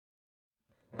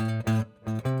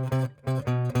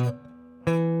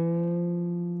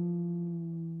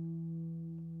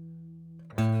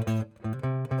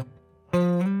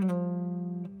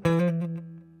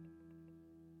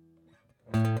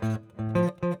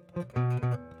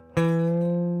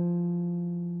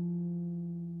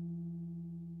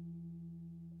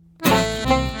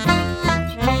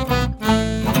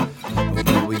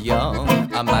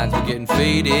Getting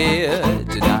faded,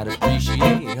 did not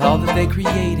appreciate all that they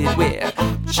created. We're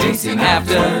chasing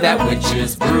after that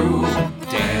witch's brew.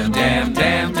 Damn, damn,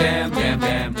 damn, damn, damn,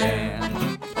 damn,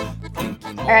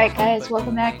 damn. Alright guys,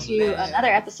 welcome back to another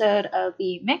episode of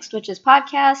the Mixed Witches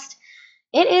podcast.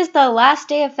 It is the last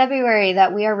day of February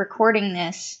that we are recording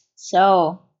this,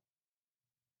 so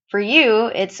for you,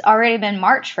 it's already been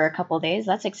March for a couple days.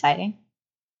 That's exciting.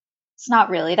 It's not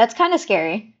really. That's kind of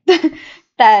scary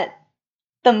that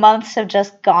the months have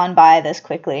just gone by this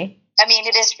quickly. I mean,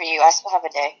 it is for you. I still have a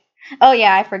day. Oh,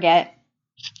 yeah, I forget.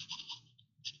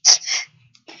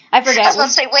 I was about to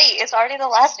say, wait, it's already the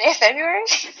last day of February?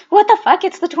 What the fuck?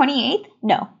 It's the 28th?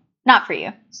 No, not for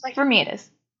you. For me, it is.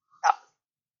 No,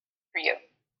 for you.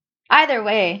 Either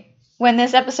way, when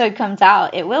this episode comes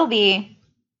out, it will be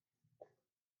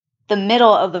the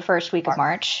middle of the first week of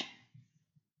March.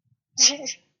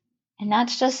 And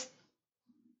that's just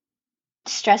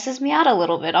stresses me out a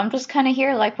little bit. I'm just kind of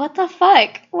here like, what the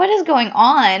fuck? What is going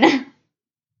on? I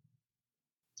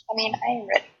mean, I ain't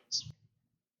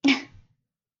ready.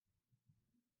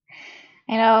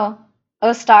 I know.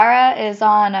 Ostara is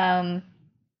on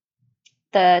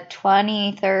the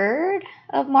 23rd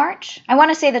of March. I want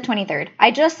to say the 23rd.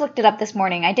 I just looked it up this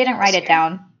morning. I didn't write it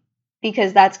down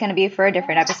because that's going to be for a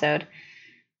different episode.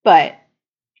 But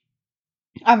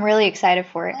I'm really excited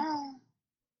for it.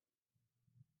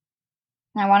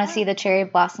 I want to see the cherry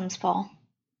blossoms fall.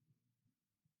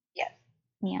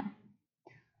 Yeah.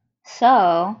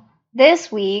 So, this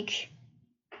week,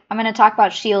 I'm going to talk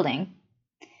about shielding.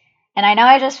 And I know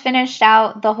I just finished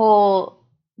out the whole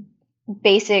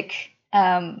basic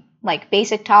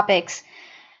topics.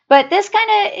 But this kind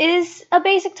of is a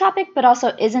basic topic, but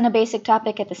also isn't a basic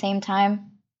topic at the same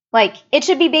time. Like, it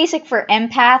should be basic for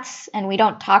empaths, and we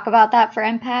don't talk about that for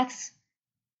empaths.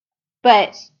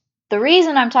 But the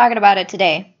reason I'm talking about it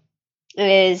today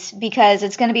is because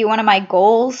it's going to be one of my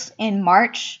goals in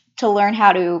March to learn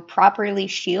how to properly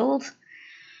shield.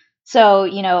 So,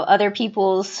 other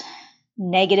people's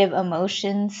negative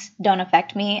emotions don't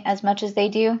affect me as much as they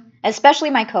do, especially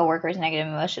my coworkers' negative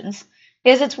emotions.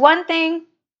 Because it's one thing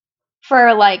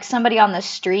for, somebody on the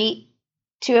street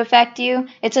to affect you.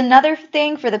 It's another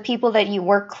thing for the people that you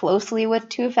work closely with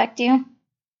to affect you.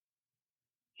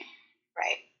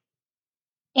 Right.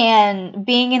 And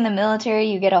being in the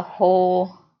military, you get a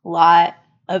whole lot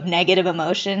of negative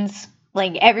emotions.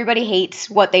 Everybody hates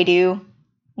what they do.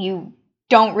 You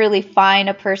don't really find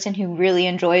a person who really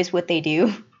enjoys what they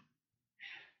do.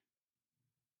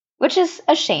 Which is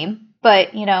a shame,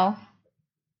 but,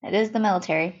 it is the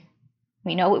military.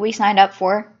 We know what we signed up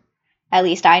for. At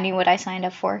least I knew what I signed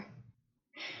up for.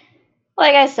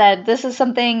 Like I said, this is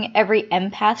something every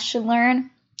empath should learn.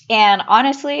 And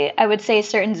honestly, I would say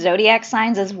certain zodiac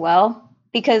signs as well.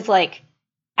 Because,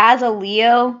 as a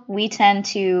Leo, we tend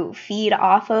to feed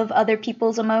off of other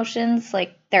people's emotions,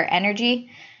 their energy.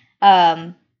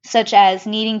 Such as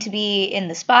needing to be in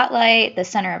the spotlight, the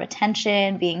center of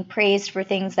attention, being praised for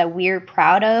things that we're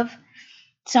proud of,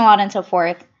 so on and so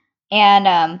forth.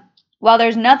 And while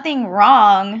there's nothing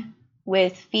wrong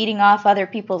with feeding off other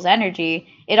people's energy,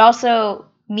 it also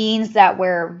means that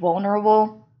we're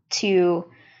vulnerable to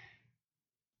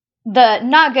the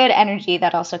not good energy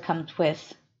that also comes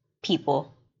with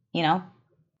people,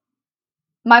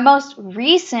 My most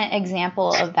recent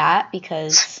example of that,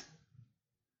 because,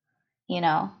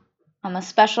 I'm a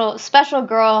special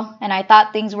girl, and I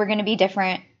thought things were going to be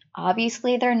different.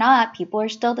 Obviously, they're not. People are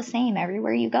still the same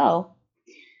everywhere you go.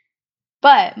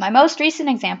 But my most recent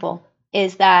example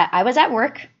is that I was at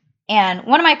work, and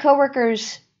one of my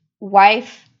coworkers'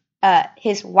 wife,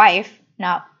 his wife,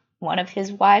 not one of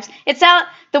his wives.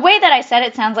 The way that I said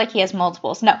it sounds like he has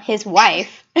multiples. No, his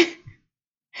wife.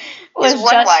 His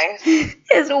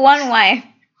one wife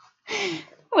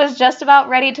was just about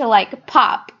ready to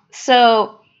pop.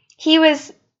 So he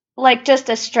was just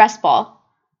a stress ball.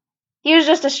 He was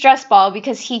just a stress ball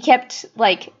because he kept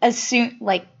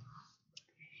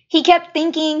he kept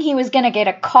thinking he was going to get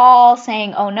a call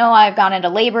saying, oh no, I've gone into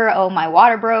labor. Oh, my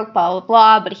water broke, blah, blah,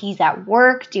 blah. But he's at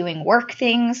work doing work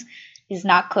things. He's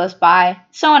not close by,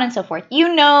 so on and so forth.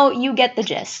 You get the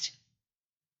gist.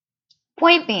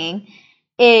 Point being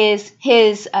is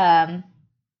his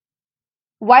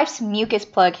wife's mucus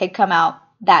plug had come out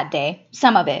that day,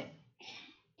 some of it.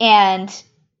 And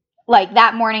like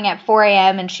that morning at 4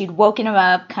 a.m. and she'd woken him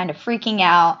up kind of freaking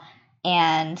out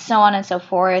and so on and so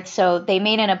forth. So they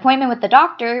made an appointment with the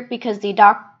doctor because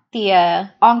the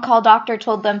on-call doctor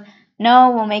told them,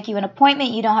 no, we'll make you an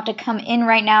appointment. You don't have to come in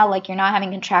right now, like you're not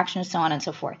having contractions, so on and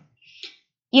so forth.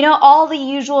 You know, all the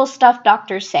usual stuff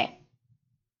doctors say,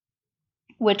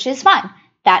 which is fine.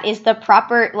 That is the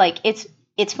proper, like, it's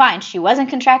fine. She wasn't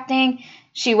contracting.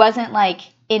 She wasn't like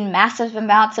in massive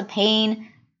amounts of pain.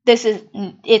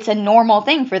 It's a normal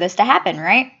thing for this to happen,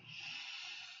 right?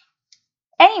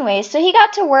 Anyway, so he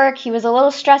got to work. He was a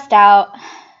little stressed out.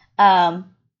 And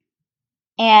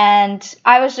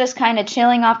I was just kind of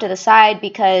chilling off to the side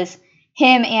because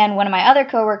him and one of my other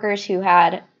coworkers who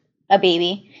had a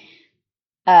baby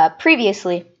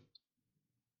previously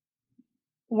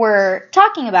were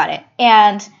talking about it.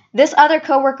 And this other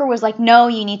coworker was like, no,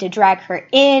 you need to drag her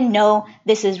in. No,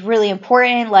 this is really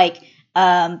important. Like,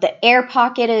 the air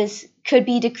pocket could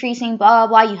be decreasing, blah,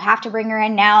 blah, blah. You have to bring her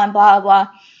in now and blah, blah.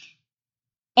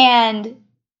 And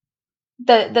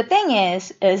the thing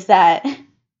is that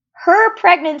her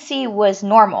pregnancy was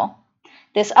normal.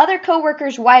 This other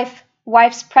coworker's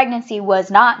wife's pregnancy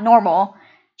was not normal.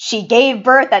 She gave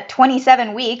birth at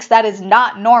 27 weeks. That is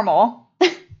not normal.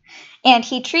 And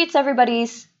he treats everybody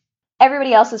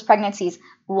else's pregnancies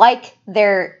like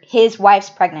they're his wife's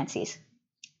pregnancies.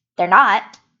 They're not,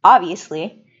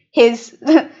 obviously.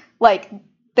 Like,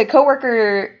 the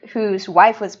coworker whose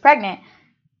wife was pregnant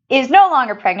is no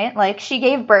longer pregnant. Like, she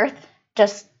gave birth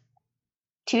just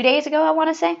 2 days ago, I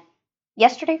want to say.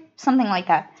 Yesterday? Something like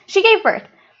that. She gave birth.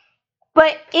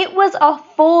 But it was a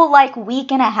full, like,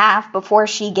 week and a half before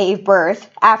she gave birth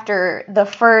after the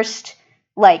first,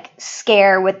 like,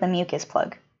 scare with the mucus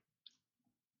plug.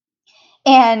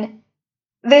 And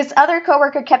this other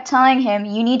coworker kept telling him,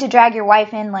 you need to drag your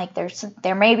wife in, like,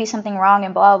 there may be something wrong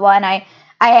and blah, blah, and I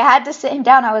had to sit him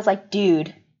down. I was like,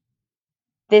 dude,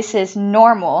 this is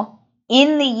normal.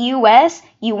 In the U.S.,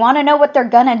 you want to know what they're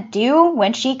gonna do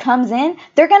when she comes in?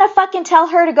 They're gonna fucking tell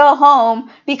her to go home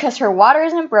because her water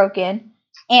isn't broken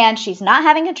and she's not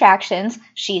having contractions,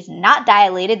 she's not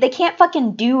dilated, they can't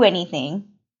fucking do anything.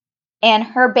 And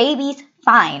her baby's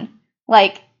fine.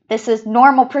 Like, this is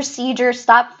normal procedure,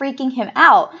 stop freaking him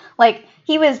out. Like,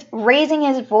 he was raising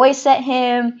his voice at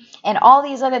him and all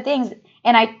these other things.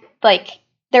 And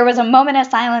there was a moment of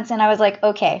silence and I was like,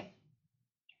 okay.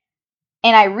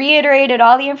 And I reiterated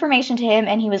all the information to him,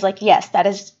 and he was like, yes,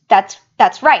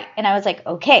 that's right. And I was like,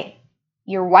 okay,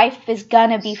 your wife is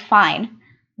gonna be fine.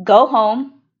 Go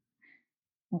home.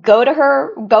 Go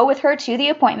with her to the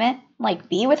appointment. Like,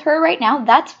 be with her right now.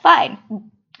 That's fine.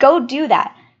 Go do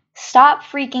that. Stop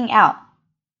freaking out.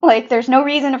 Like, there's no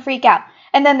reason to freak out.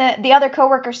 And then the other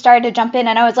coworker started to jump in,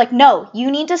 and I was like, no,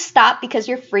 you need to stop because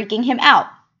you're freaking him out.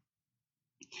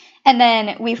 And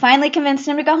then we finally convinced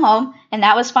him to go home, and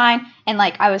that was fine. And,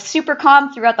 like, I was super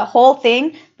calm throughout the whole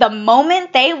thing. The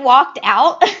moment they walked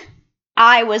out,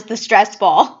 I was the stress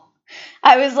ball.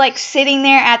 I was, like, sitting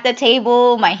there at the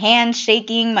table, my hands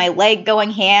shaking, my leg going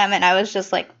ham, and I was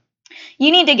just like,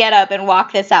 you need to get up and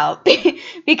walk this out.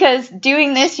 Because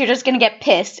doing this, you're just going to get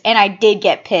pissed. And I did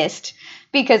get pissed.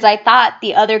 Because I thought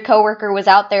the other coworker was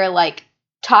out there, like,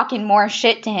 talking more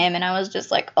shit to him, and I was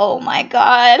just like, oh my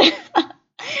god.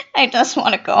 I just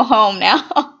want to go home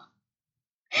now.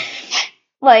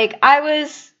 Like, I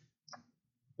was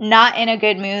not in a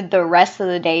good mood the rest of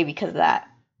the day because of that.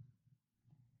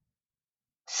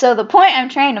 So the point I'm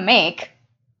trying to make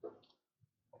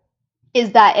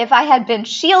is that if I had been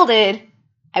shielded,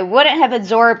 I wouldn't have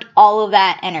absorbed all of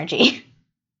that energy.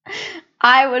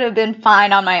 I would have been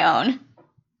fine on my own.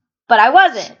 But I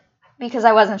wasn't, because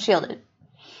I wasn't shielded.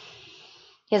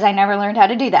 Because I never learned how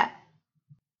to do that.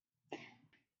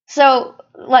 So,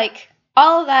 like,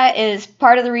 all of that is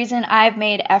part of the reason I've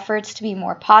made efforts to be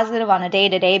more positive on a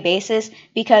day-to-day basis,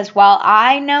 because while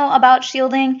I know about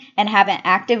shielding and haven't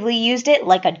actively used it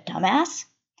like a dumbass,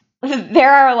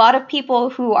 there are a lot of people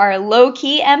who are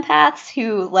low-key empaths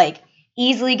who, like,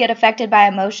 easily get affected by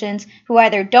emotions, who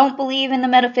either don't believe in the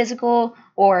metaphysical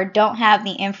or don't have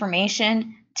the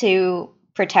information to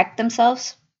protect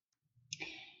themselves.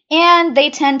 And they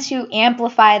tend to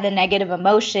amplify the negative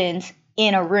emotions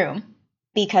in a room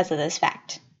because of this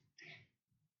fact.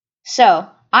 So,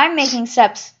 I'm making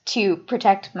steps to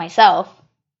protect myself,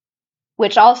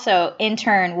 which also, in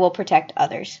turn, will protect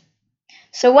others.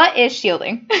 So what is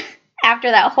shielding?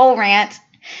 After that whole rant,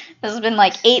 this has been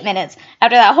like 8 minutes.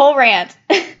 After that whole rant,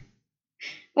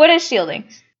 what is shielding?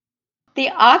 The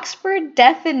Oxford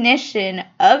definition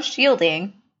of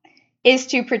shielding is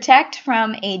to protect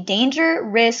from a danger,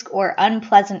 risk, or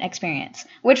unpleasant experience,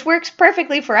 which works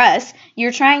perfectly for us.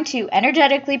 You're trying to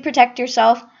energetically protect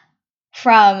yourself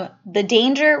from the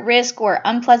danger, risk, or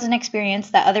unpleasant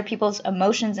experience that other people's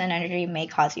emotions and energy may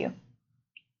cause you.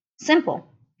 Simple.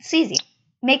 It's easy.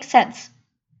 Makes sense.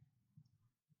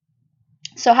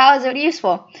 So how is it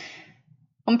useful?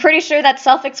 I'm pretty sure that's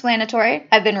self-explanatory.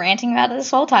 I've been ranting about it this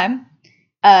whole time.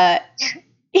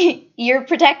 You're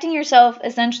protecting yourself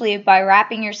essentially by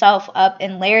wrapping yourself up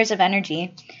in layers of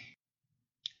energy,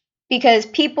 because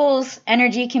people's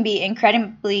energy can be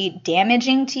incredibly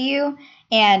damaging to you,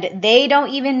 and they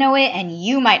don't even know it, and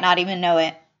you might not even know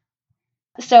it.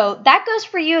 So that goes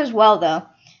for you as well, though,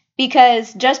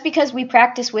 because just because we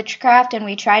practice witchcraft and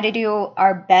we try to do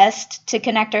our best to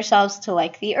connect ourselves to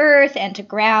like the earth and to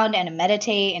ground and to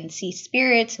meditate and see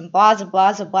spirits and blah, blah,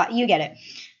 blah, blah, you get it.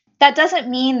 That doesn't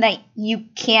mean that you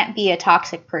can't be a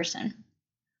toxic person.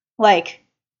 Like,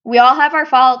 we all have our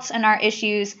faults and our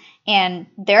issues, and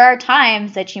there are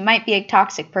times that you might be a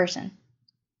toxic person.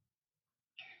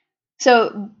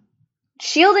 So,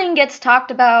 shielding gets talked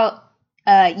about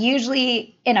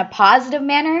usually in a positive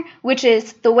manner, which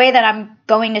is the way that I'm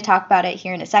going to talk about it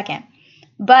here in a second.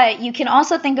 But you can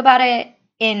also think about it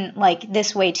in like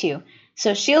this way too.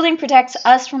 So shielding protects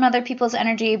us from other people's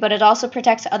energy, but it also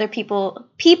protects other people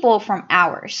from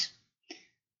ours.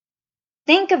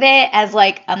 Think of it as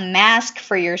like a mask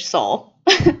for your soul.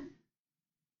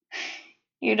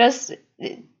 You just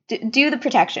do the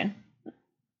protection.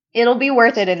 It'll be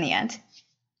worth it in the end.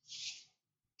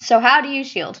 So how do you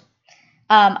shield?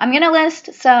 I'm going to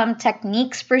list some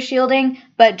techniques for shielding,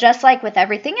 but just like with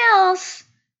everything else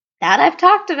that I've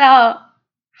talked about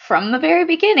from the very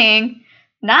beginning,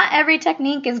 not every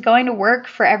technique is going to work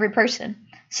for every person.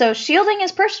 So shielding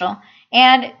is personal,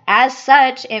 and as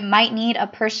such, it might need a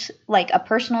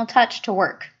personal touch to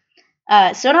work.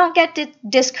 So don't get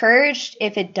discouraged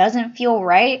if it doesn't feel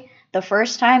right the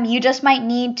first time. You just might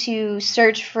need to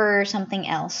search for something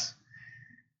else.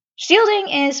 Shielding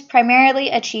is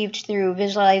primarily achieved through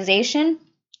visualization,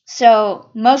 so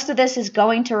most of this is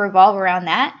going to revolve around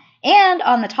that. And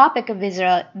on the topic of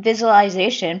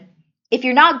visualization, if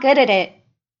you're not good at it,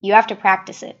 you have to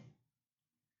practice it.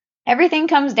 Everything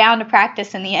comes down to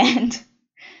practice in the end.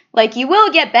 Like, you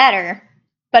will get better,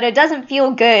 but it doesn't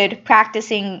feel good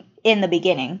practicing in the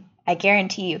beginning. I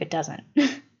guarantee you it doesn't.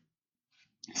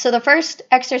 So the first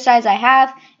exercise I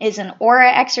have is an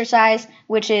aura exercise,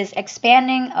 which is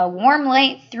expanding a warm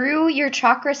light through your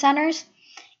chakra centers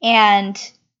and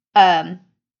on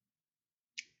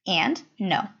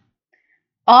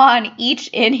each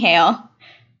inhale,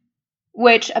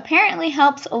 which apparently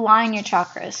helps align your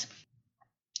chakras.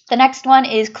 The next one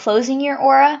is closing your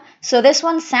aura. So this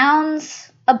one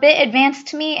sounds a bit advanced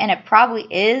to me, and it probably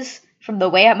is from the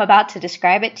way I'm about to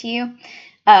describe it to you.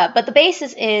 But the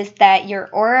basis is that your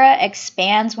aura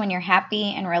expands when you're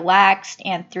happy and relaxed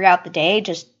and throughout the day,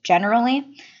 just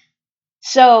generally.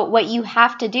 So what you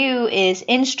have to do is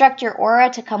instruct your aura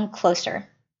to come closer.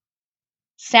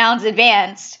 Sounds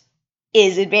advanced,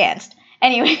 is advanced.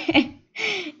 Anyway,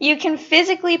 you can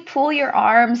physically pull your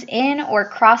arms in or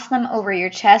cross them over your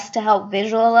chest to help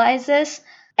visualize this,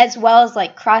 as well as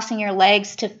like crossing your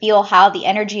legs to feel how the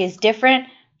energy is different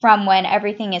from when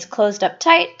everything is closed up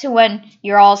tight to when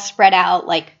you're all spread out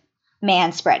like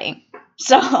man spreading.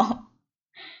 So,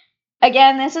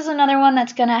 again, this is another one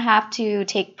that's going to have to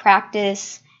take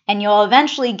practice, and you'll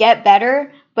eventually get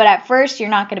better, but at first you're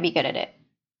not going to be good at it.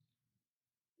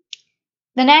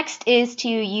 The next is to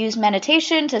use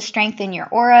meditation to strengthen your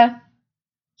aura.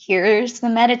 Here's the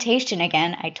meditation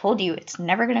again. I told you it's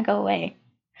never going to go away.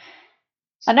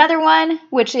 Another one,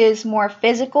 which is more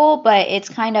physical, but it's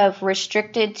kind of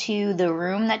restricted to the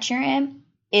room that you're in,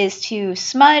 is to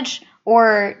smudge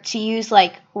or to use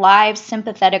like live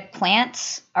sympathetic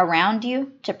plants around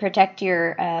you to protect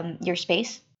your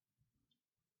space.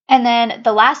 And then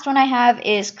the last one I have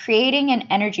is creating an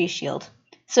energy shield.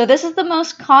 So this is the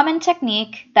most common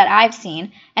technique that I've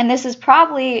seen, and this is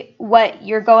probably what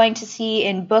you're going to see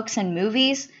in books and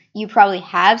movies. You probably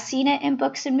have seen it in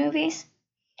books and movies.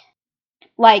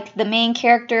 Like, the main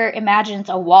character imagines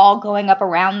a wall going up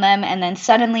around them, and then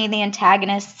suddenly the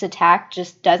antagonist's attack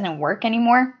just doesn't work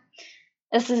anymore.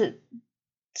 It's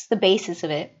the basis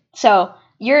of it. So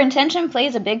your intention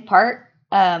plays a big part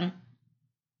in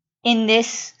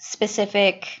this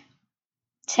specific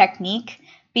technique,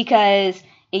 because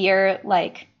you're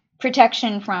like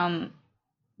protection for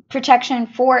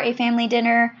a family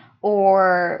dinner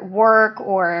or work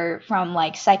or from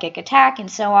like psychic attack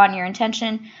and so on. Your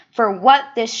intention for what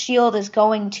this shield is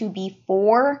going to be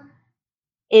for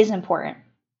is important.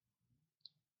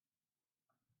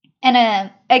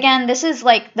 And again, this is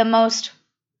like the most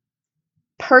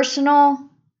personal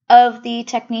of the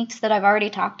techniques that I've already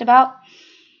talked about.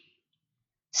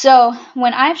 So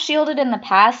when I've shielded in the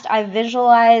past, I've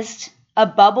visualized a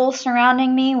bubble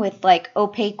surrounding me with like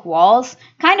opaque walls,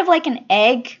 kind of like an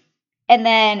egg. And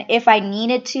then if I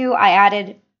needed to, I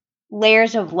added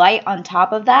layers of light on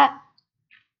top of that.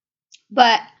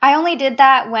 But I only did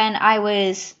that when I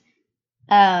was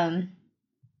at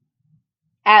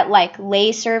like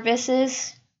lay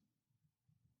services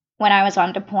when I was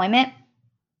on deployment.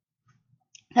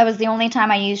 That was the only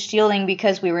time I used shielding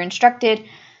because we were instructed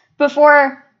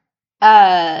before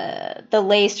the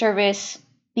lay service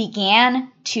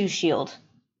began to shield.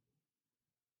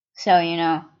 So,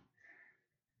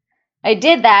 I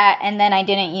did that and then I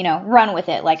didn't, run with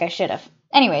it like I should have.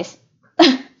 Anyways.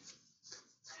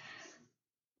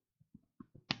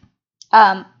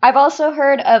 I've also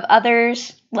heard of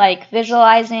others like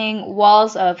visualizing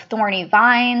walls of thorny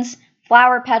vines,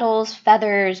 flower petals,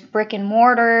 feathers, brick and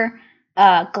mortar,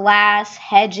 glass,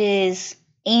 hedges,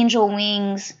 angel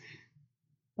wings,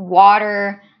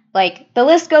 water. Like, the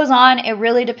list goes on. It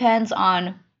really depends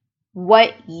on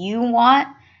what you want.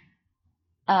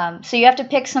 So you have to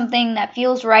pick something that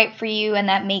feels right for you and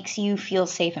that makes you feel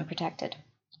safe and protected.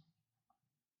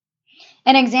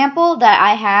 An example that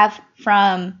I have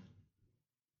from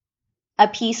a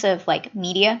piece of like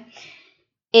media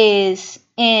is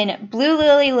in Blue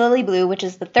Lily, Lily Blue, which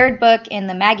is the third book in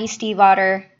the Maggie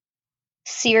Stiefvater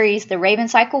series, The Raven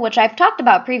Cycle, which I've talked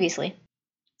about previously.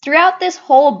 Throughout this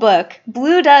whole book,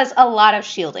 Blue does a lot of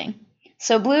shielding.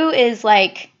 So Blue is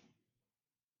like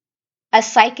a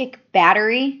psychic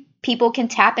battery. People can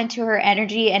tap into her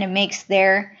energy and it makes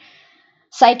their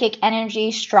psychic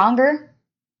energy stronger.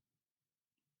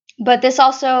 But this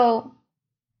also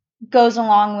goes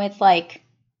along with like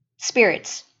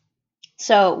spirits.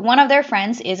 So one of their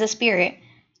friends is a spirit,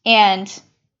 and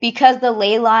because the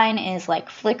ley line is like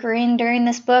flickering during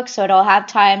this book, so it'll have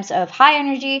times of high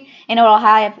energy and it'll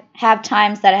have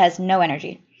times that it has no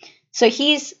energy. So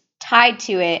he's tied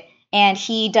to it and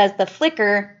he does the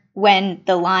flicker when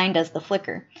the line does the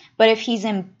flicker. But if he's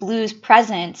in Blue's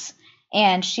presence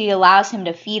and she allows him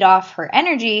to feed off her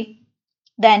energy,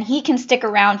 then he can stick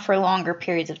around for longer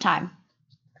periods of time.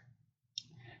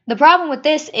 The problem with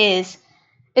this is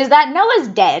that Noah's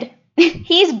dead.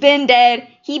 He's been dead.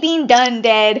 He been done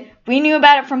dead. We knew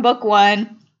about it from book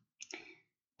 1.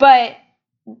 But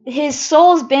his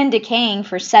soul's been decaying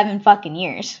for 7 fucking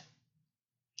years.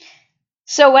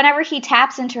 So whenever he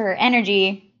taps into her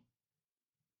energy,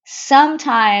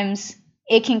 sometimes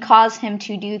it can cause him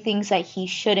to do things that he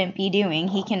shouldn't be doing.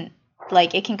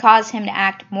 It can cause him to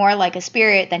act more like a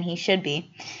spirit than he should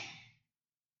be.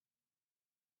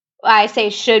 I say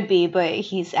should be, but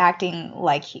he's acting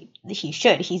like he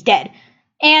should. He's dead.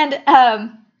 And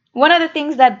one of the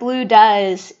things that Blue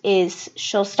does is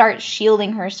she'll start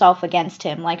shielding herself against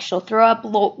him. Like, she'll throw up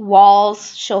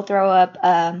walls. She'll throw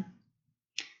up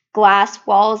glass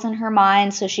walls in her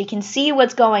mind so she can see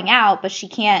what's going out, but she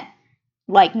can't,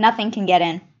 nothing can get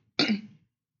in.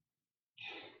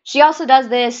 She also does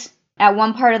this at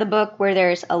one part of the book where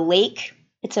there's a lake.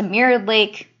 It's a mirrored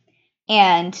lake,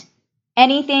 and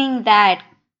anything that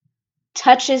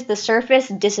touches the surface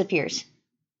disappears.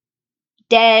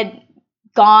 Dead,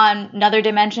 gone, another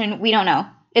dimension, we don't know.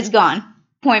 It's gone,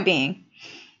 point being.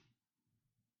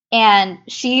 And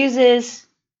she uses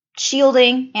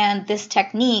shielding and this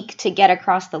technique to get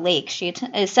across the lake. She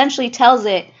essentially tells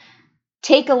it,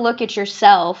 take a look at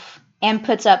yourself, and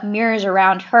puts up mirrors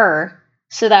around her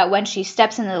so that when she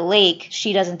steps into the lake,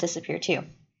 she doesn't disappear too.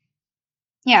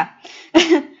 Yeah.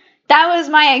 That was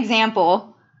my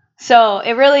example. So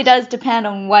it really does depend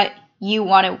on what you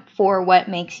want it for, what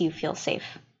makes you feel safe.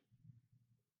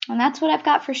 And that's what I've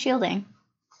got for shielding.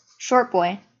 Short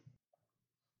boy.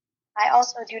 I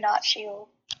also do not shield.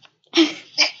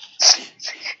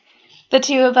 The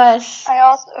two of us. I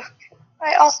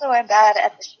also am bad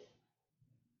at the shield.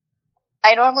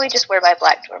 I normally just wear my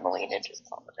black tourmaline and just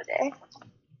call it a day.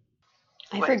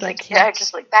 I forget to. Yeah,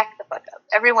 just back the fuck up.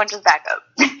 Everyone just back up.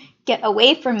 Get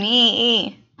away from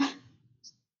me.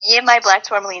 Me and my black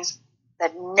tourmalines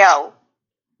said no.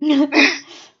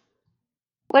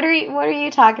 What are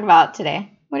you talking about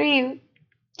today? What are you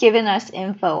giving us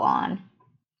info on?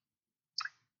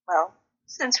 Well,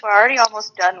 since we're already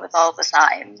almost done with all the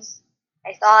signs,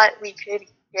 I thought we could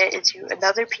get into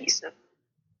another piece of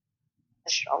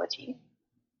astrology.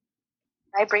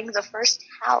 I bring the first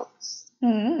house,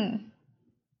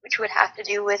 which would have to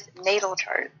do with natal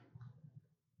chart,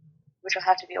 which will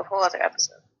have to be a whole other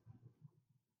episode.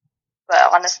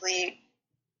 But honestly,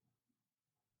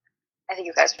 I think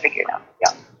you guys figured it out.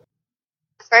 Yeah.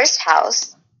 first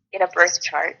house in a birth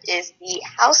chart is the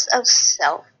house of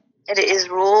self, and it is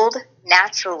ruled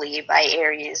naturally by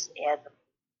Aries. And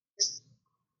this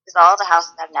is all the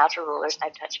houses have natural rulers.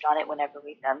 I've touched on it whenever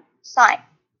we've done sign.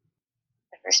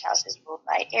 The first house is ruled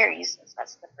by Aries, since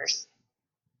that's the first.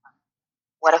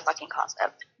 What a fucking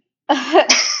concept.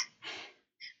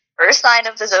 First sign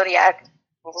of the zodiac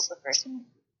rules the first one.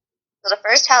 So the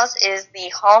first house is the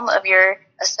home of your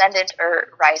ascendant or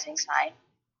rising sign,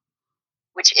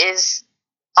 which is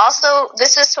also,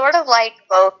 this is sort of like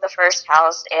both the first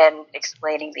house and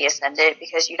explaining the ascendant,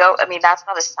 because that's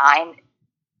not a sign,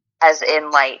 as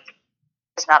in, like,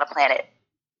 it's not a planet.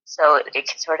 So it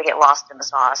can sort of get lost in the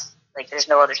sauce. Like, there's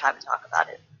no other time to talk about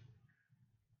it.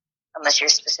 Unless you're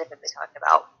specifically talking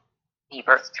about the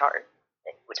birth chart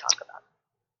that you would talk about.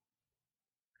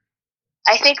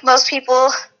 I think most people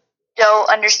don't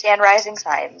understand rising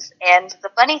signs. And the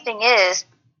funny thing is,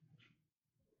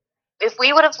 if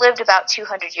we would have lived about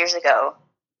 200 years ago,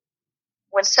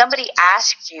 when somebody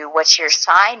asked you what your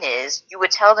sign is, you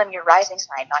would tell them your rising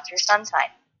sign, not your sun sign.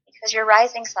 Because your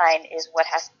rising sign is what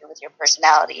has to do with your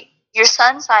personality. Your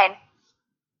sun sign,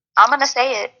 I'm going to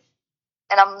say it,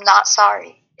 and I'm not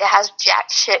sorry. It has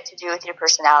jack shit to do with your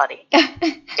personality.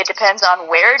 It depends on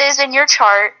where it is in your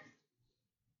chart.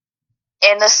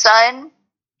 And the sun,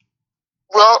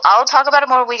 I'll talk about it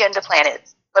more when we get into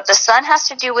planets. But the sun has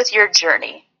to do with your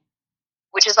journey,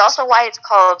 which is also why it's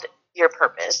called your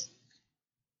purpose.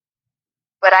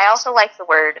 But I also like the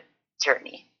word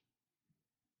journey.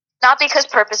 Not because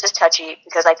purpose is touchy,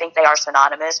 because I think they are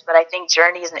synonymous, but I think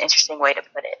journey is an interesting way to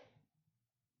put it.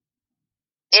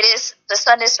 The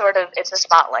sun is it's a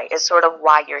spotlight. It's sort of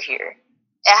why you're here.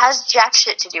 It has jack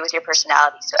shit to do with your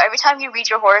personality. So every time you read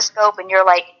your horoscope and you're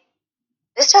like,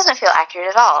 this doesn't feel accurate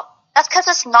at all, that's because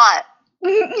it's not.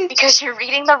 Because you're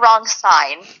reading the wrong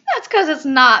sign. That's because it's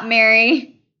not,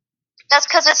 Mary. That's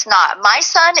because it's not. My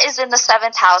sun is in the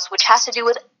 7th house, which has to do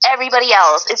with everybody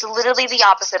else. It's literally the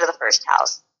opposite of the first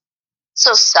house.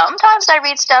 So sometimes I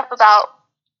read stuff about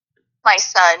my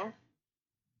sun,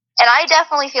 and I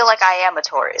definitely feel like I am a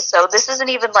Taurus. So this isn't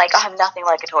even like, I'm nothing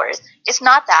like a Taurus. It's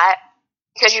not that,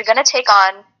 because you're going to take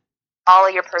on all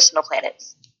of your personal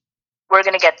planets. We're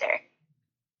going to get there.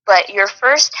 But your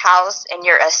first house and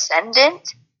your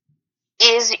ascendant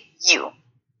is you.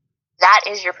 That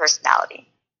is your personality.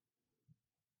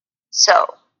 So,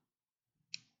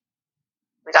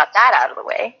 we got that out of the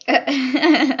way.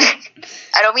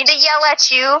 I don't mean to yell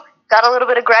at you. Got a little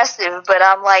bit aggressive, but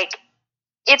I'm like,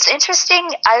 it's interesting.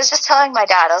 I was just telling my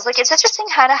dad, I was like, it's interesting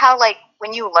kind of how, like,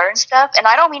 when you learn stuff, and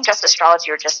I don't mean just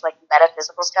astrology or just, like,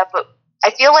 metaphysical stuff, but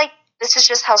I feel like this is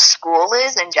just how school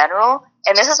is in general,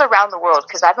 and this is around the world,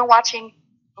 because I've been watching,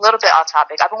 a little bit off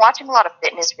topic, I've been watching a lot of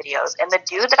fitness videos, and the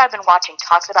dude that I've been watching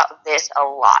talks about this a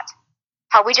lot.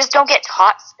 How we just don't get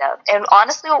taught stuff. And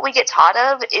honestly, what we get taught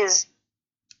of is,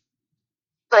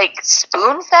 like,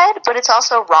 spoon-fed, but it's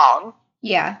also wrong.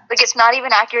 Yeah. Like, it's not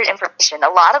even accurate information. A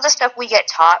lot of the stuff we get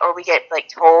taught or we get, like,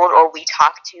 told or we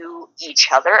talk to each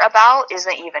other about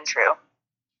isn't even true.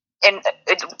 And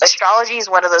astrology is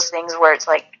one of those things where it's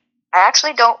like, I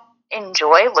actually don't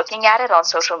enjoy looking at it on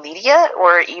social media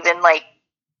or even, like,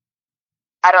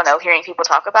 I don't know, hearing people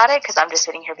talk about it, because I'm just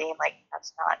sitting here being like,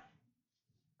 that's not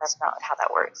how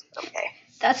that works. Okay.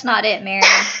 That's not it, Mary.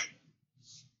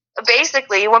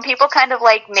 Basically, when people kind of,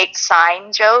 like, make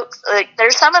sign jokes, like,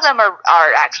 there's some of them are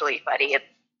actually funny, and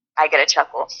I get a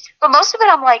chuckle. But most of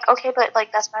it, I'm like, okay, but,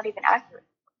 like, that's not even accurate.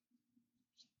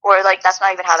 Or, like, that's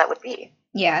not even how that would be.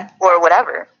 Yeah. Or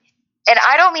whatever. And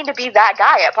I don't mean to be that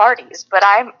guy at parties, but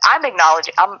I'm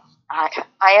acknowledging, I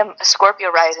am a Scorpio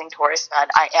rising Taurus sun.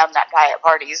 I am that guy at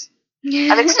parties.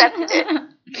 I've accepted it.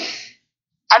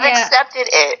 I've accepted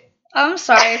it. I'm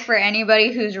sorry for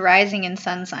anybody whose rising and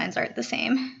sun signs aren't the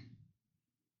same.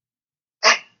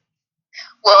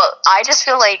 Well, I just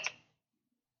feel like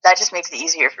that just makes it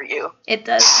easier for you. It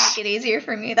does make it easier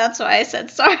for me. That's why I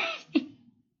said sorry.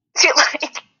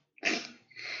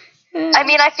 I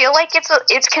mean, I feel like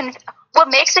what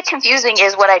makes it confusing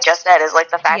is what I just said, is,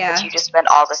 like, the fact that you just spend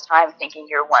all this time thinking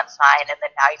you're one sign, and then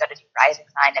now you got to do rising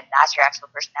sign, and that's your actual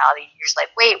personality. You're just like,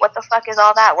 wait, what the fuck is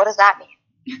all that? What does that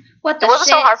mean? What the It wasn't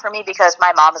shit? so hard for me because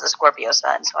my mom is a Scorpio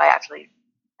sun, so I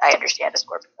understand a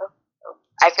Scorpio. So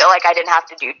I feel like I didn't have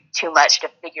to do too much to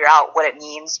figure out what it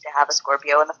means to have a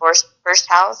Scorpio in the first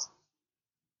house.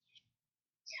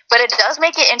 But it does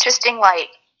make it interesting, like,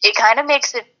 it kind of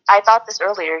makes it, I thought this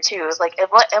earlier too, is like,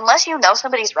 unless you know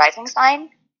somebody's rising sign,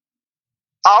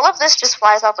 all of this just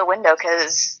flies out the window,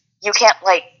 because you can't,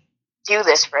 like, do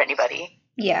this for anybody.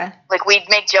 Yeah. Like, we'd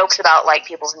make jokes about, like,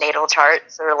 people's natal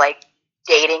charts, or, like,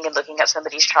 dating and looking up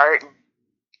somebody's chart, and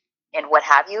and what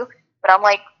have you. But I'm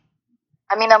like,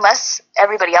 I mean, unless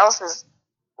everybody else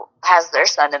has their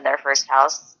sun in their first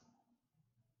house,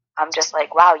 I'm just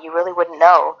like, wow, you really wouldn't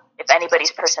know if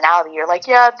anybody's personality. You're like,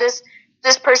 yeah, this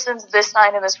person's this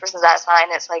sign and this person's that sign.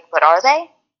 It's like, but are they?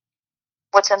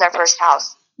 What's in their first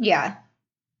house? Yeah.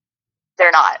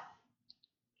 They're not.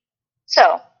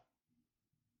 So,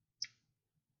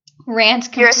 Rant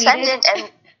completed. your ascendant and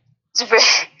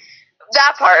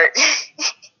that part.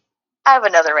 I have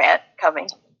another rant coming.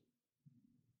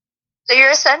 So your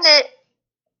ascendant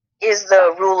is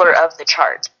the ruler of the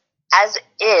chart. As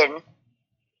in,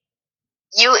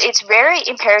 it's very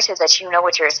imperative that you know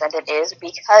what your ascendant is,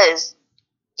 because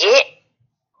it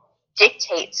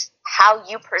dictates how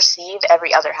you perceive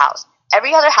every other house.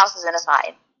 Every other house is in a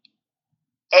sign,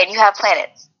 and you have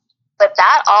planets. But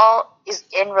that all is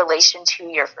in relation to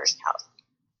your first house.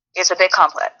 It's a bit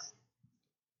complex.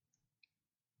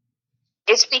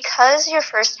 It's because your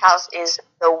first house is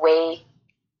the way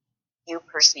you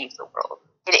perceive the world.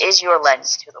 It is your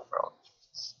lens to the world.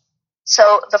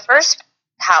 So the first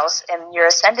house and your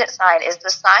ascendant sign is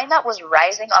the sign that was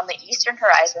rising on the eastern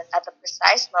horizon at the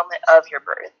precise moment of your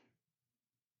birth.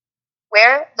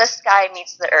 Where the sky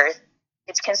meets the earth,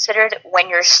 it's considered when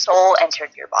your soul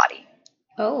entered your body.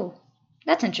 Oh,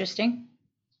 that's interesting.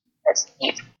 That's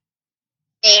deep.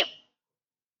 Deep.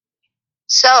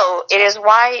 So it is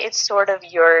why it's sort of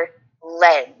your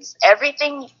lens.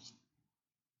 Everything,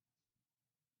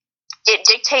 it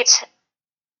dictates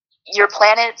your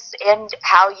planets and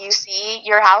how you see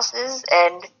your houses,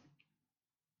 and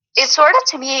it sort of,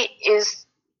 to me,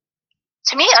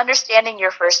 understanding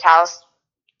your first house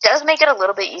does make it a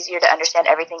little bit easier to understand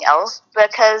everything else,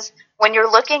 because when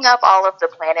you're looking up all of the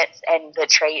planets and the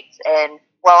traits and,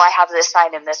 well, I have this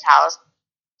sign in this house,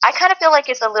 I kind of feel like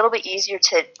it's a little bit easier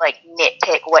to like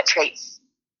nitpick what traits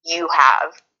you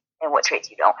have and what traits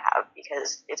you don't have,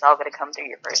 because it's all going to come through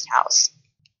your first house.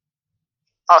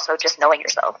 Also, just knowing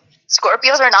yourself.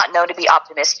 Scorpios are not known to be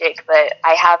optimistic, but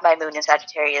I have my moon in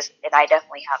Sagittarius, and I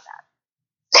definitely have that.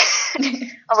 I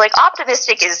was like,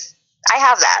 optimistic is, I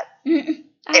have that.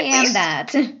 I am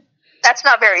that. That's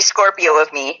not very Scorpio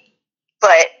of me,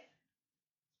 but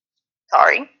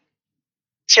sorry.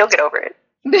 She'll get over it.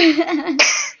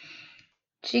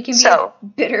 She can be a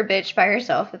bitter bitch by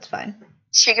herself. It's fine.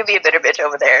 She could be a bitter bitch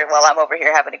over there while I'm over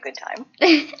here having a good time.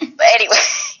 But anyway,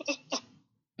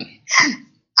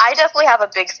 I definitely have a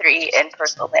big 3 in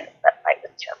personal planets that fight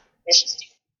with each other. It's just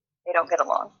they don't get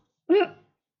along. But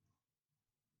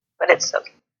it's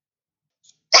okay.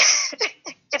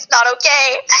 It's not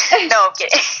okay. No, I'm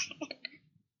kidding.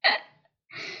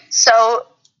 So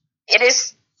it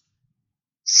is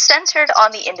centered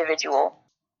on the individual.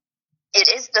 It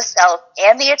is the self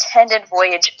and the attendant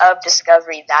voyage of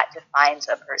discovery that defines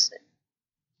a person.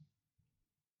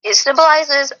 It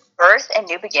symbolizes birth and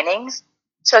new beginnings.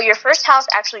 So your first house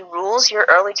actually rules your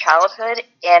early childhood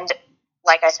and,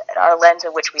 like I said, our lens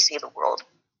in which we see the world.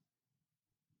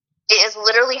 It is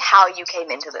literally how you came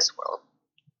into this world.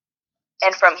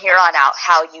 And from here on out,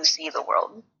 how you see the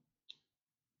world.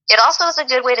 It also is a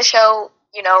good way to show,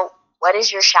 what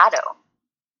is your shadow?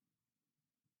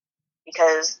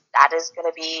 Because that is going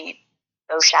to be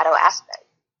those shadow aspects.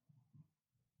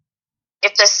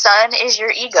 If the sun is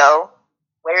your ego,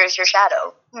 where is your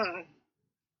shadow?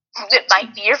 It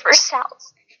might be your first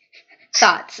house.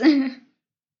 Thoughts. It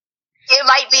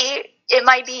might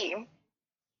be.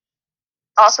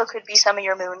 Also could be some of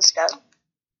your moon stuff.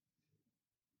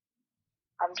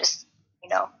 I'm just,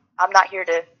 I'm not here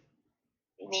to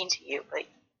be mean to you, but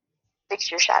fix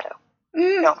your shadow.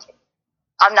 No, I'm kidding.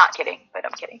 I'm not kidding, but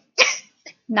I'm kidding.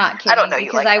 Not kidding. I don't know you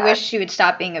because like I that. wish she would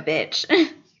stop being a bitch.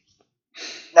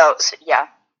 No, yeah.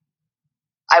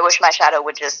 I wish my shadow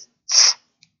would just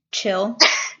chill.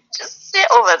 Just sit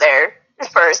over there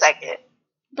for a second.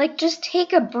 Like, just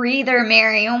take a breather,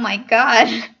 Mary. Oh my god.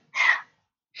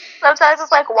 Sometimes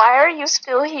it's like, why are you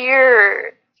still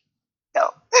here? No.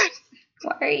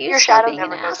 Why are you Your still shadow being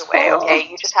never an goes asshole? away, okay?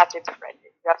 You just have to befriend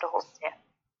it. You have to hold its hand.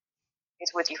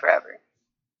 It's with you forever.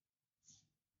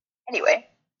 Anyway.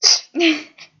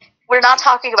 We're not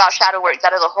talking about shadow work.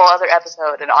 That is a whole other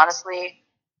episode, and honestly,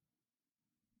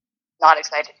 not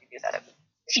excited to do that episode.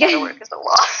 Shadow work is a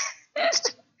lot.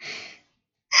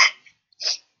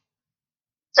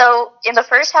 So, in the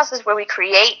first house is where we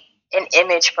create an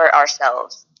image for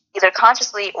ourselves, either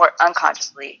consciously or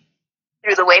unconsciously,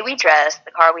 through the way we dress,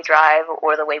 the car we drive,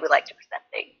 or the way we like to present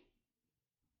things.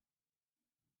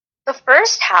 The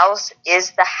first house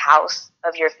is the house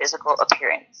of your physical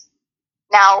appearance.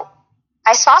 Now,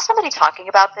 I saw somebody talking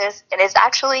about this, and it's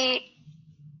actually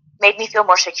made me feel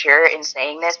more secure in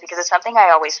saying this because it's something I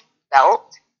always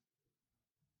felt,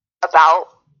 about,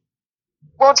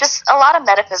 well, just a lot of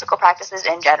metaphysical practices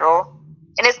in general.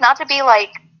 And it's not to be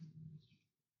like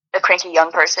a cranky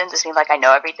young person to seem like I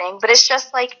know everything, but it's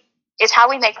just like, it's how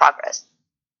we make progress.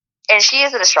 And she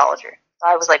is an astrologer. So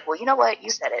I was like, well, you know what? You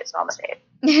said it, so I'm going to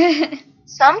say it.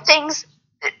 Some things,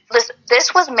 listen,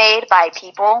 this was made by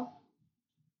people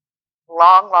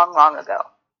long, long, long ago.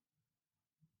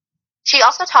 She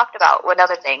also talked about,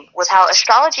 another thing, was how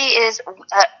astrology is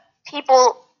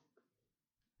people,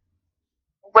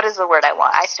 what is the word I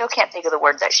want? I still can't think of the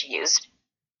word that she used.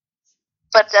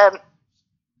 But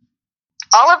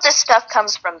all of this stuff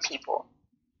comes from people.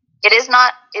 It is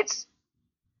not, it's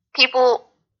people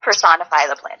personify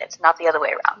the planets, not the other way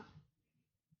around.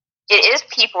 It is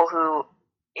people who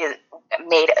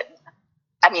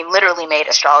literally made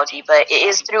astrology, but it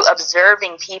is through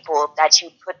observing people that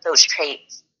you put those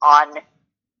traits on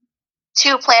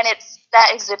two planets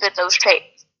that exhibit those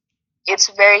traits. It's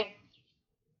very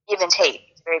give and take.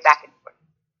 It's very back and forth.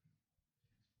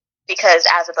 Because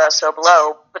as above, so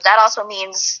below. But that also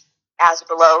means as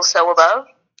below, so above.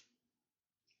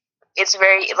 It's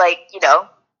very,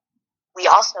 we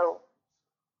also,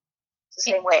 it's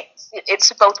the same way.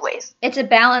 It's both ways. It's a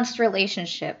balanced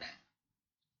relationship.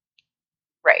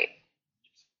 Right.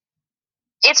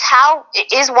 It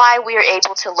is why we're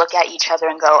able to look at each other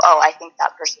and go, oh, I think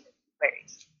that person is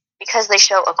Aquarius. Because they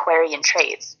show Aquarian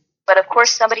traits. But of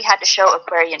course, somebody had to show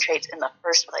Aquarian traits in the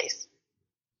first place.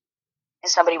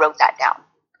 And somebody wrote that down.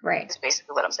 Right. That's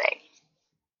basically what I'm saying.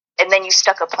 And then you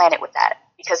stuck a planet with that.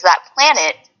 Because that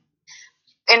planet,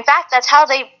 in fact, that's how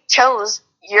they chose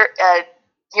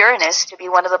Uranus to be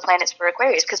one of the planets for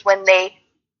Aquarius. Because when they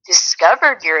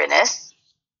discovered Uranus,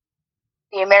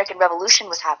 the American Revolution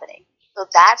was happening. So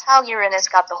that's how Uranus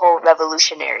got the whole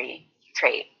revolutionary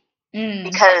trait.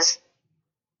 Because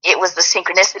it was the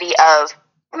synchronicity of,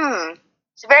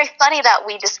 it's very funny that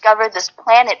we discovered this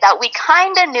planet that we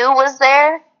kind of knew was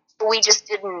there, but we just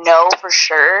didn't know for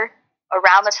sure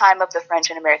around the time of the French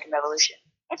and American Revolution.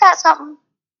 Ain't that something?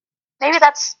 Maybe is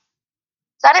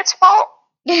that its fault?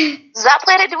 Is that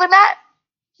planet doing that?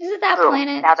 Is it that Boom.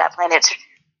 planet? Now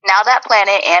that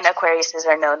planet and Aquariuses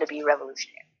are known to be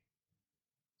revolutionary.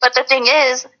 But the thing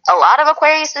is, a lot of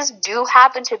Aquariuses do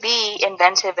happen to be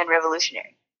inventive and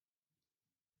revolutionary.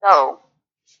 So,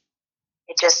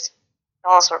 it's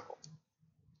all circles.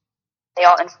 They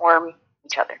all inform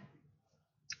each other.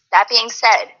 That being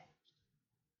said,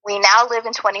 we now live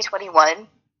in 2021,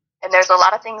 and there's a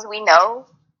lot of things we know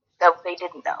that they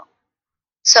didn't know.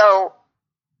 So,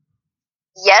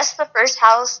 yes, the first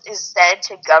house is said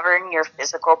to govern your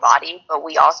physical body, but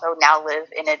we also now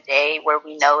live in a day where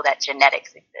we know that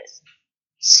genetics exist.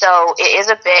 So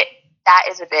that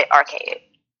is a bit archaic.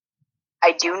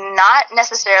 I do not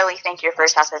necessarily think your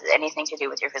first house has anything to do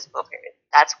with your physical appearance.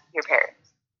 That's your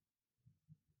parents.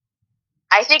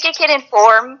 I think it can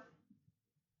inform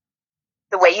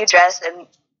the way you dress and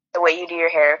the way you do your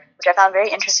hair, which I found very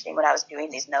interesting when I was doing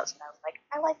these notes. And I was like,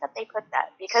 I like that they put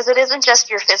that. Because it isn't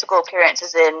just your physical appearance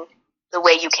as in the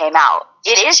way you came out.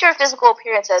 It is your physical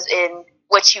appearance as in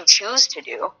what you choose to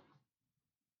do.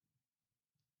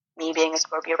 Me being a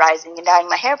Scorpio rising and dyeing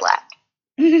my hair black.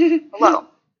 Hello.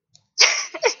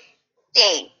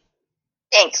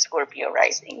 Thanks, Scorpio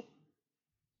rising.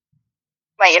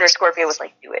 My inner Scorpio was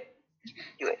like, do it,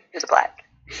 do the black.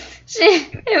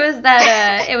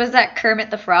 It was that Kermit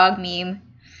the Frog meme.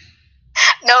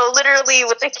 No, literally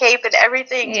with the cape and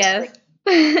everything. Yes.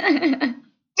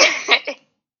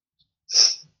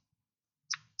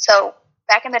 So,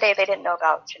 back in the day, they didn't know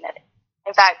about genetics.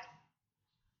 In fact,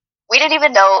 we didn't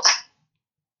even know,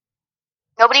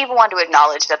 nobody even wanted to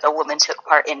acknowledge that the woman took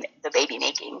part in the baby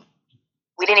making.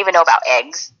 We didn't even know about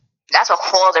eggs. That's a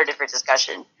whole other different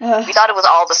discussion. We thought it was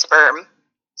all the sperm.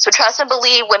 So trust and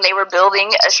believe, when they were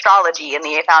building astrology and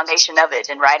the foundation of it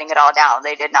and writing it all down,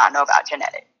 they did not know about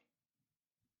genetics.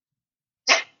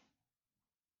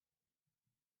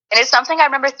 And it's something I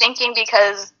remember thinking,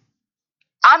 because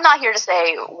I'm not here to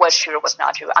say what's true or what's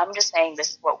not true. I'm just saying this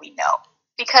is what we know.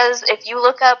 Because if you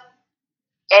look up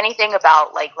anything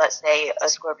about, like, let's say a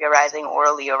Scorpio rising or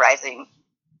a Leo rising,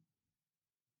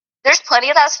 there's plenty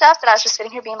of that stuff that I was just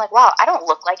sitting here being like, wow, I don't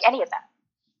look like any of that.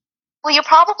 Well, you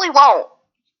probably won't,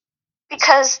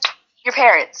 because your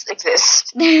parents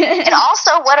exist. And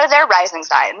also, what are their rising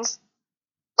signs?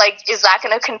 Like, is that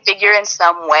going to configure in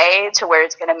some way to where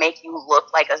it's going to make you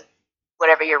look like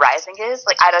whatever your rising is?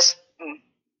 Like,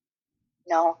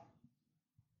 no.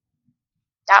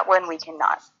 That one we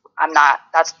cannot. I'm not.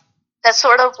 That's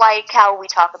sort of like how we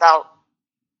talk about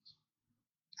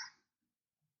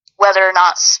whether or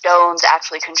not stones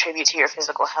actually contribute to your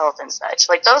physical health and such.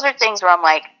 Like, those are things where I'm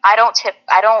like, I don't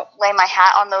lay my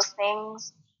hat on those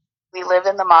things. We live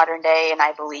in the modern day, and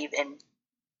I believe in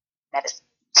medicine.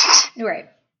 Right.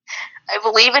 I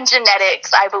believe in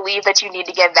genetics. I believe that you need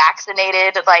to get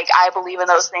vaccinated. Like, I believe in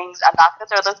those things. I'm not going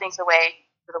to throw those things away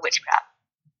for the witchcraft.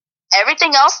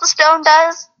 Everything else the stone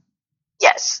does,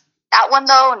 yes. That one,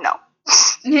 though, no.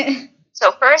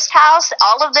 So first house,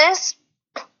 all of this,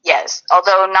 yes.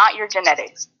 Although not your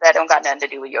genetics. That don't got nothing to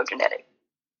do with your genetics.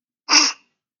 I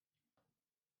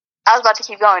was about to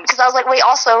keep going because I was like, wait,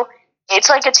 also, it's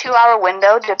like a 2-hour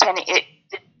window depending.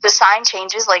 The sign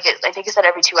changes, like, I think it said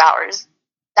every 2 hours.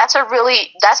 That's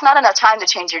not enough time to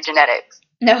change your genetics.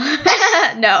 No.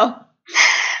 No.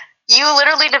 You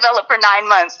literally develop for 9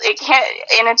 months. It can't,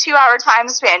 in a 2-hour time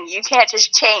span, you can't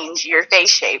just change your face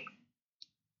shape.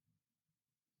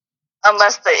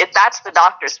 Unless if that's the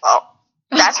doctor's fault.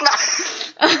 That's not.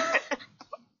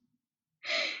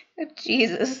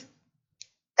 Jesus.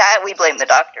 That we blame the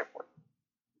doctor for.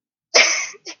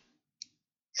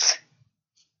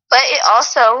 But it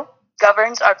also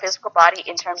governs our physical body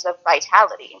in terms of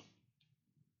vitality.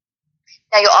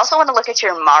 Now, you also want to look at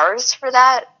your Mars for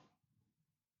that,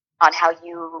 on how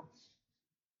you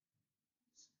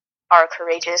are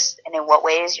courageous and in what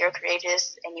ways you're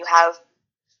courageous, and you have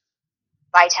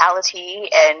vitality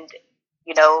and,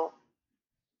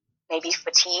 maybe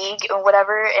fatigue or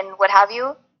whatever and what have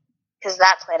you, because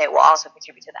that planet will also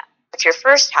contribute to that. But your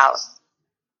first house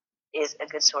is a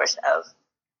good source of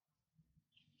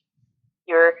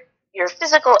your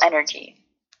physical energy,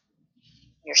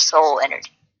 your soul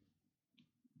energy,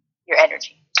 your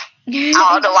energy. I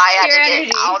don't know why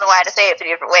I had to say it 3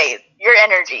 different ways. Your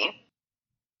energy.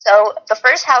 So the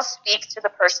first house speaks to the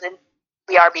person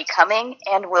we are becoming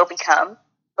and will become,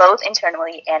 both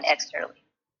internally and externally.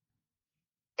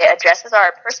 It addresses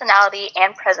our personality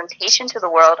and presentation to the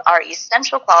world, our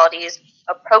essential qualities,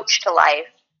 approach to life,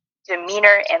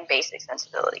 demeanor, and basic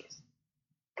sensibilities.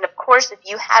 And of course, if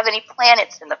you have any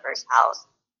planets in the first house,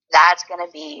 that's going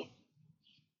to be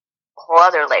a whole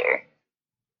other layer.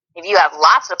 If you have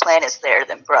lots of planets there,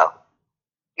 then bro,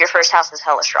 your first house is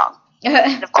hella strong.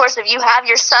 And of course, if you have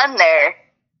your sun there,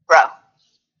 bro,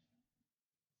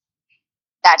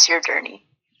 that's your journey.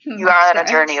 You are on a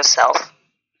journey of self.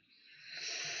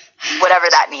 Whatever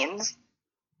that means.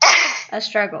 A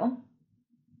struggle.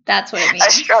 That's what it means. A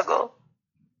struggle.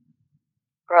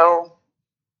 Bro,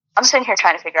 I'm sitting here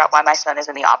trying to figure out why my sun is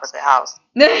in the opposite house.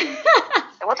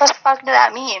 What the fuck did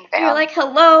that mean, fam? You're like,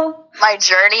 hello? My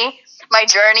journey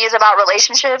is about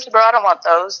relationships? Bro, I don't want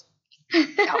those.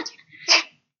 No.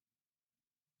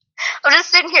 I'm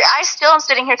just sitting here. I'm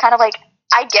sitting here kind of like,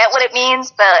 I get what it means,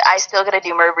 but I still gotta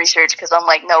do more research because I'm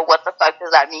like, no, what the fuck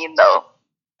does that mean, though?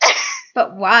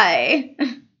 But why?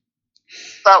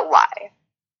 But why?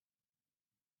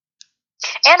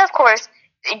 And of course,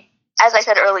 as I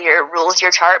said earlier, it rules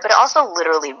your chart, but it also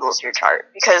literally rules your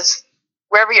chart because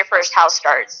wherever your first house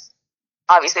starts,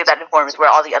 obviously that informs where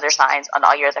all the other signs on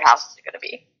all your other houses are going to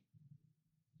be.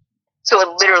 So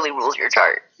it literally rules your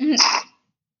chart.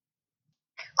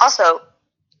 Also,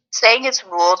 saying it's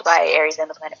ruled by Aries and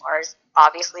the planet Mars,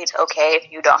 obviously it's okay if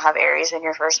you don't have Aries in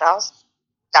your first house.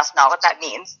 That's not what that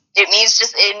means. It means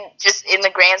just in the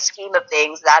grand scheme of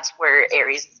things, that's where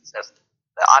Aries is associated.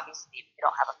 But obviously, if you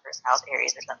don't have a first house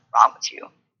Aries, there's nothing wrong with you.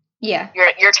 Yeah.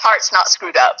 Your chart's not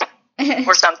screwed up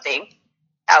or something.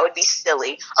 That would be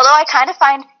silly. Although I kind of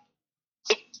find,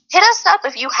 hit us up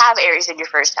if you have Aries in your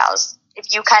first house.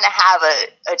 If you kind of have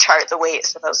a chart the way it's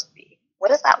supposed to be.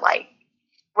 What is that like?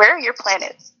 Where are your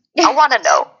planets? I want to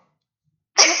know.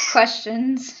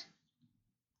 Questions.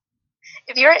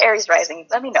 If you're an Aries rising,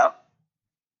 let me know.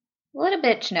 Let a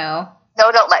bitch know.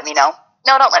 No, don't let me know.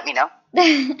 No, don't let me know.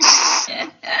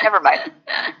 Never mind.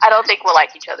 I don't think we'll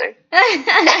like each other.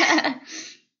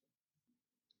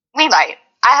 We might.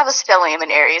 I have a stellium in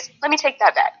Aries. Let me take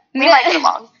that back. We might get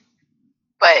along.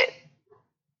 But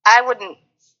I wouldn't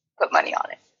put money on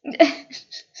it.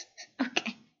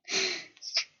 Okay.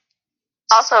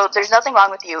 Also, there's nothing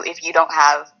wrong with you if you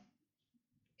have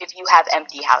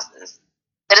empty houses.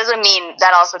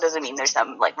 That also doesn't mean there's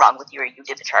something like wrong with you or you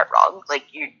did the chart wrong. Like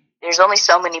there's only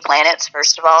so many planets,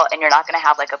 first of all, and you're not going to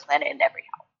have like a planet in every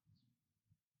house.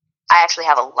 I actually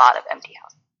have a lot of empty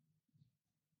houses,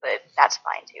 but that's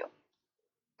fine too.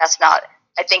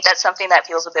 I think that's something that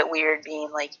feels a bit weird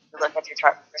being like, you look at your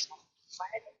chart first.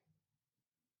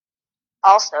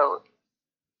 Also,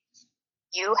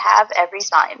 you have every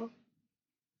sign.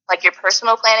 Like your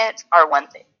personal planets are one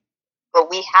thing, but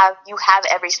you have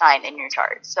every sign in your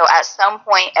chart. So at some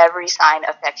point, every sign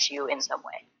affects you in some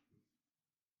way.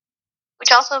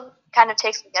 which also kind of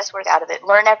takes the guesswork out of it.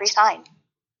 Learn every sign.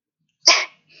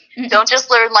 Don't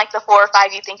just learn like the 4 or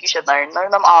 5 you think you should learn.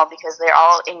 Learn them all because they're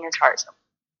all in your chart.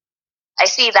 I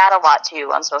see that a lot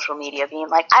too on social media, being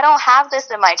like, I don't have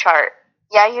this in my chart.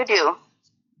 Yeah, you do.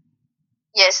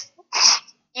 Yes,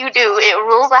 you do. It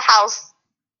rules a house.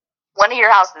 One of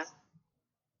your houses.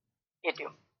 You do.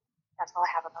 That's all I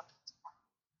have about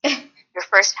that. Your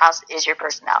first house is your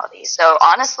personality. So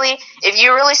honestly, if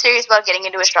you're really serious about getting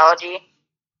into astrology,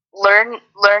 learn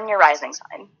your rising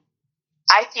sign.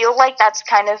 I feel like that's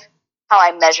kind of how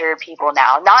I measure people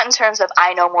now. Not in terms of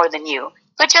I know more than you,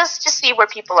 but just see where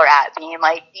people are at. Being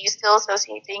like, do you still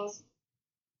associate things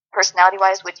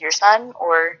personality-wise with your sun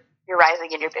or your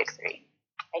rising and your big 3?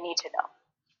 I need to know.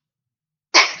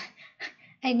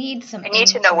 I need some. I need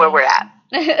to know where we're at.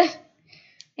 I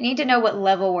need to know what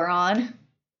level we're on.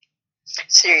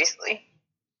 Seriously.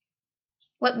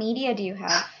 What media do you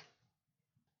have?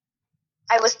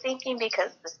 I was thinking,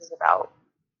 because this is about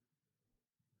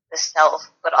the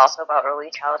self, but also about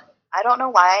early childhood. I don't know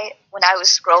why, when I was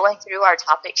scrolling through our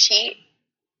topic sheet,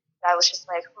 I was just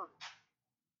like,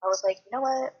 I was like, you know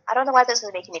what? I don't know why this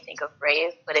is making me think of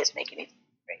Brave, but it's making me think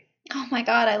of Brave. Oh my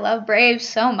god, I love Brave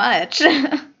so much.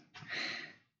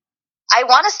 I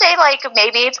want to say, like,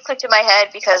 maybe it's clicked in my head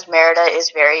because Merida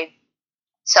is very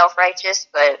self-righteous,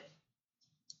 but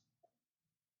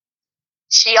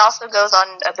she also goes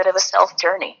on a bit of a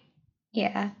self-journey.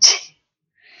 Yeah.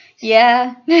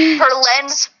 Yeah. Her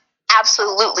lens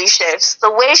absolutely shifts.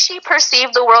 The way she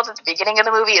perceived the world at the beginning of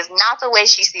the movie is not the way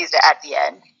she sees it at the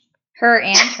end. Her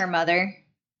and her mother.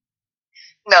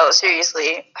 No,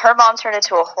 seriously. Her mom turned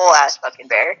into a whole-ass fucking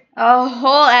bear. A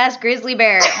whole-ass grizzly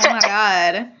bear. Oh my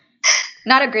god.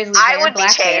 Not a grizzly bear, I would be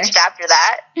changed after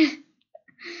that.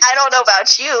 I don't know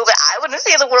about you, but I wouldn't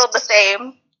see the world the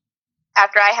same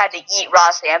after I had to eat raw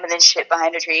salmon and shit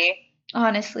behind a tree.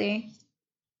 Honestly.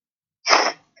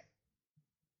 Oh,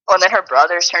 and then her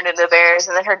brothers turned into bears,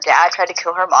 and then her dad tried to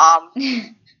kill her mom.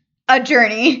 A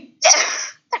journey.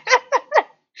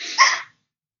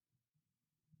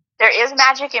 There is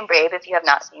magic in Brave if you have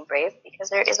not seen Brave, because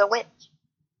there is a witch.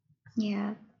 Yeah.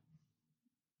 And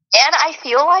I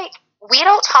feel like we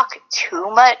don't talk too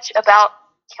much about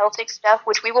Celtic stuff,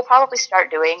 which we will probably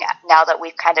start doing now that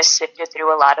we've kind of sifted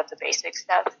through a lot of the basic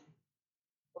stuff.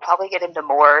 We'll probably get into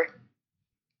more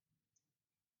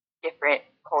different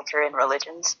culture and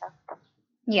religion stuff.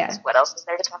 Yeah. What else is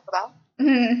there to talk about?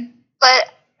 Mm-hmm.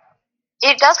 But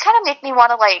it does kind of make me want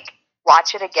to, like,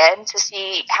 watch it again to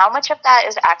see how much of that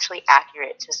is actually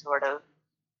accurate to sort of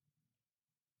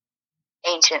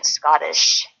ancient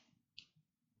Scottish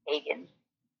pagan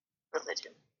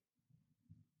religion.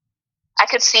 I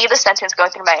could see the sentence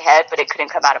going through my head, but it couldn't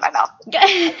come out of my mouth.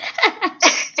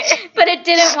 But it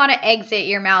didn't want to exit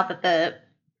your mouth at the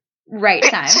right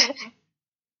time.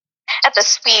 At the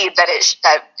speed that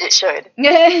it should.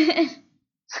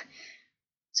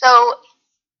 So,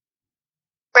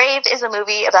 Brave is a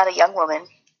movie about a young woman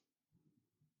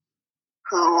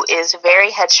who is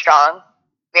very headstrong,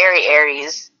 very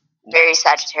Aries, very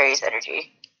Sagittarius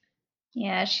energy.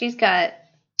 Yeah, she's got...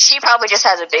 She probably just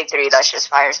has a big 3 that's just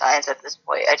fire signs at this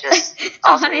point.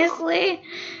 Honestly?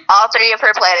 All 3 of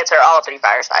her planets are all 3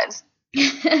 fire signs.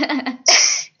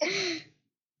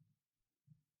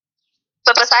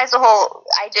 But besides the whole,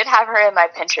 I did have her in my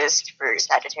Pinterest for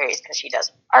Sagittarius because she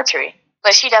does archery.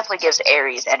 But she definitely gives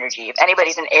Aries energy. If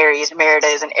anybody's an Aries, Merida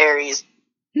is an Aries.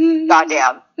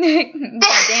 Goddamn.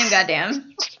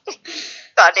 Goddamn.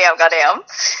 Goddamn.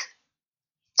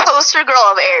 Poster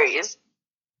girl of Aries.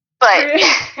 But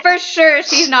for sure,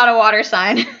 she's not a water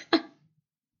sign.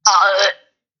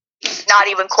 Not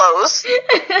even close.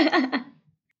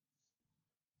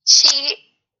 She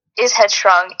is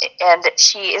headstrong, and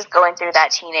she is going through that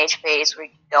teenage phase where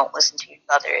you don't listen to your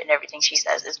mother, and everything she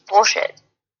says is bullshit.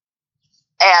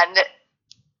 And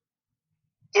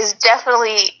is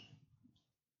definitely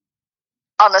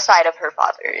on the side of her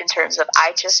father in terms of,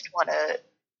 I just want to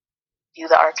do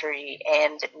the archery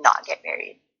and not get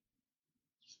married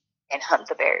and hunt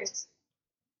the bears.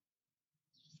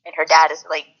 And her dad is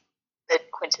like the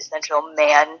quintessential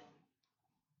man.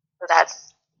 So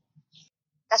that's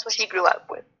what she grew up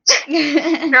with.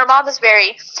 Her mom is,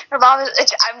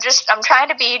 I'm trying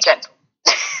to be gentle.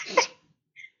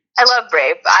 I love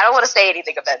Brave, but I don't want to say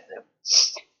anything offensive.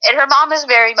 And her mom is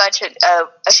very much,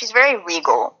 she's very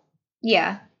regal.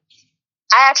 Yeah.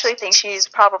 I actually think she's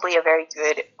probably a very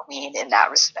good queen in that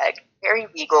respect. Very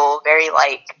regal, very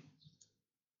like,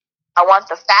 I want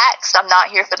the facts, I'm not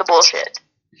here for the bullshit.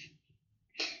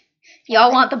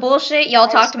 Y'all want the bullshit? Y'all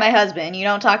talk to my husband. You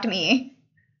don't talk to me.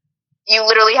 You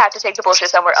literally have to take the bullshit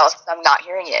somewhere else because I'm not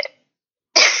hearing it.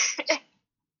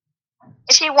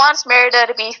 she wants Merida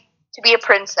to be a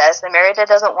princess, and Merida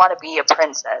doesn't want to be a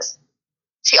princess.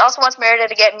 She also wants Merida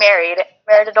to get married.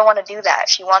 Merida don't want to do that.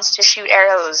 She wants to shoot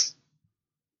arrows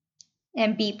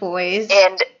And beat boys.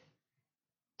 and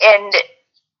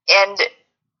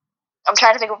I'm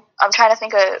trying to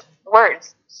think of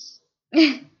words.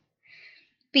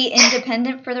 Be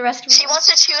independent for the rest of her She wants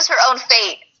to choose her own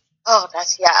fate. Oh,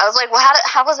 I was like, well,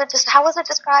 how was it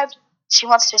described? She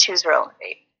wants to choose her own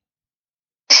fate.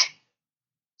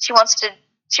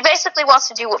 She basically wants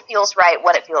to do what feels right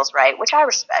when it feels right, which I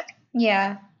respect.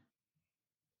 Yeah.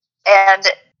 And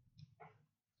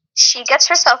she gets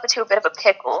herself into a bit of a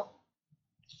pickle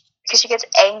because she gets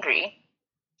angry.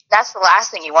 That's the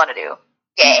last thing you want to do.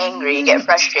 Get angry, get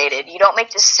frustrated. You don't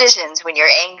make decisions when you're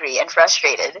angry and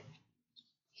frustrated.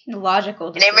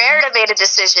 Logical decision. And Merida made a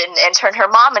decision and turned her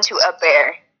mom into a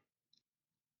bear.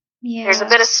 Yeah. There's a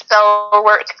bit of spell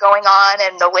work going on,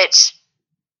 and the witch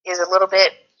is a little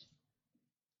bit,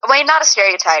 well, not a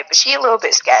stereotype, but she a little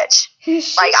bit sketch.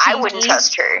 Like, I wouldn't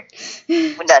trust her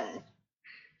with nothing.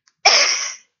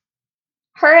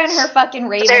 Her and her fucking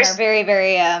raven are very,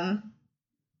 very,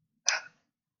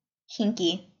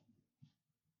 hinky.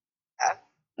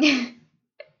 Yeah.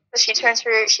 But she turns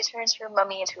her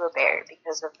mummy into a bear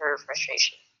because of her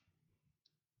frustration.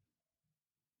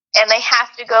 And they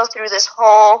have to go through this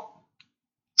whole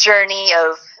journey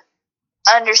of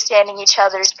understanding each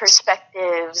other's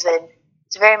perspectives, and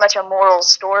it's very much a moral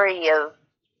story of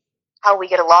how we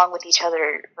get along with each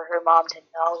other for her mom to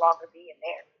no longer be a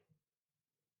bear.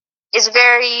 It's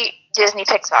very Disney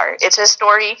Pixar. It's a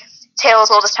story, tale as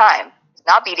old as time. It's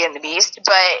not Beauty and the Beast,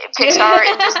 but Pixar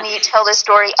and Disney tell this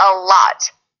story a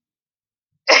lot.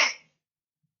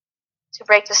 To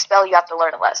break the spell, you have to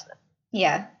learn a lesson.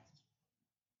 Yeah.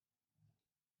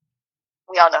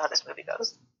 We all know how this movie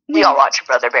goes. We all watch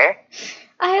Brother Bear.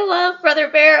 I love Brother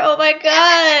Bear. Oh my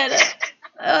god.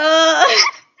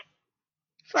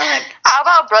 Fuck. How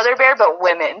about Brother Bear but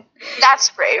women? That's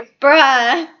brave.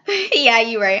 Bruh. Yeah,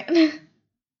 you right.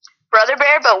 Brother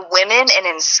Bear but women and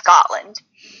in Scotland.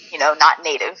 You know, not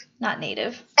native. Not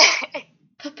native.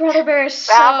 But Brother Bear is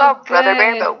so How about good. Brother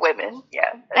Bear but women?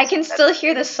 Yeah. I can still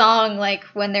hear the song, like,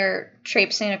 when they're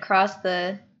traipsing across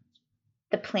the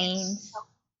plains. So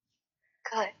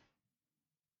good.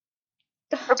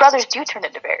 Her brothers do turn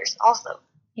into bears, also.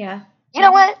 Yeah. You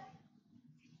know what?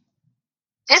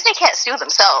 Disney can't sue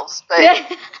themselves,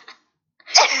 but...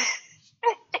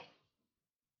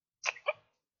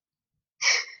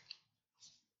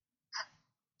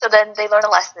 So then they learn a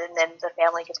lesson, and the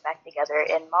family gets back together,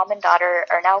 and mom and daughter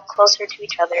are now closer to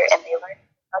each other, and they learn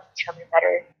about each other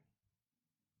better.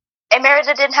 And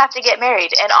Merida didn't have to get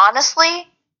married, and honestly,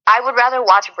 I would rather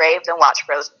watch Brave than watch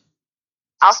Frozen.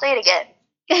 I'll say it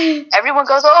again. Everyone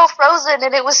goes, oh, Frozen,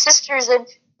 and it was sisters, and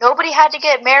nobody had to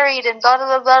get married, and blah,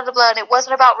 blah, blah, blah, blah, and it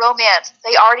wasn't about romance.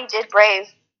 They already did Brave.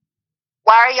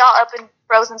 Why are y'all up in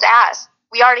Frozen's ass?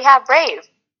 We already have Brave.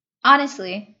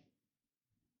 Honestly.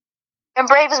 And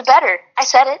Brave is better. I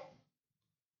said it.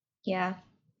 Yeah.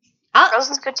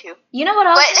 Frozen's good too. You know what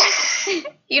I'll say?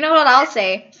 You know what I'll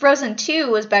say? Frozen 2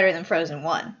 was better than Frozen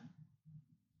 1.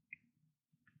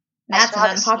 That's an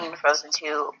unpopular. Seen Frozen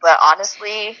 2, but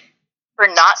honestly, for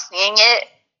not seeing it,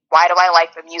 why do I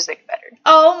like the music better?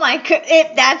 Oh my god,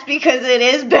 that's because it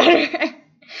is better.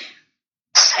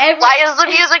 Why is the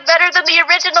music better than the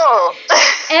original?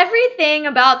 Everything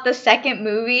about the second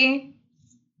movie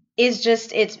is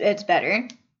just, it's better.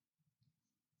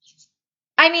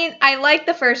 I mean, I like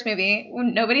the first movie.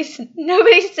 Nobody's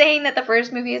saying that the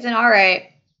first movie isn't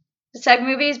alright. The second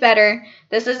movie is better.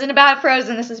 This isn't about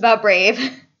Frozen, this is about Brave.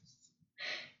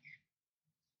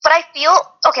 But I feel,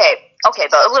 okay,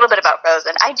 but a little bit about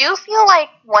Frozen. I do feel like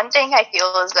one thing I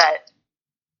feel is that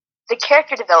the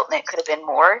character development could have been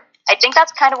more. I think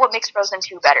that's kind of what makes Frozen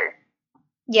 2 better.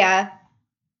 Yeah.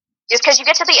 Just because you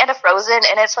get to the end of Frozen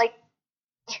and it's like,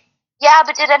 yeah,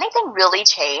 but did anything really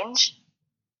change?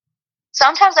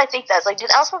 Sometimes I think that's like,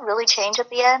 did Elsa really change at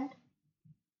the end?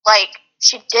 Like,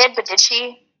 she did, but did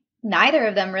she? Neither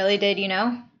of them really did, you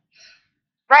know?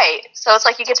 Right. So it's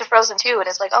like you get to Frozen 2 and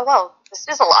it's like, oh, well, this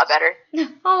is a lot better.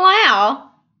 Oh,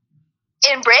 wow.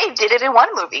 And Brave did it in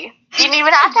one movie. Didn't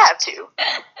even have to have two.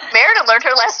 Merida learned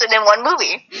her lesson in one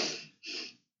movie.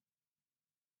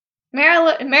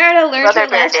 Merida learned Brother her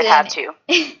Bear lesson. did have two.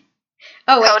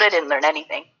 Oh, wait. Coda didn't learn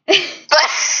anything. But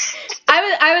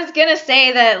I was gonna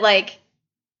say that, like,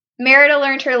 Merida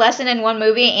learned her lesson in one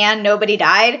movie and nobody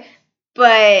died,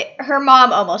 but her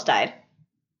mom almost died.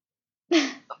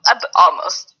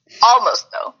 Almost,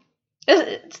 though.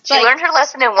 She learned her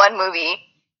lesson in one movie.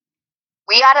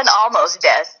 We got an almost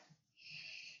death.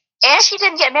 And she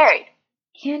didn't get married.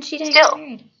 And she didn't Still. get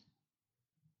married.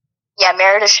 Yeah,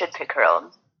 Merida should pick her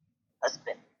own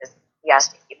husband because he has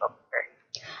to keep up with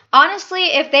her. Honestly,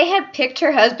 if they had picked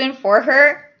her husband for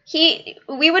her,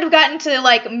 we would have gotten to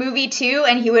like movie 2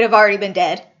 and he would have already been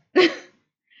dead.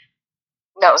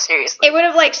 No, seriously. It would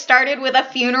have like started with a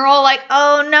funeral, like,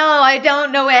 oh no, I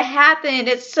don't know what happened.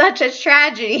 It's such a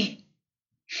tragedy.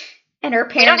 And her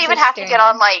parents. We don't even have to get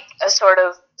on like a sort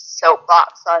of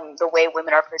soapbox on the way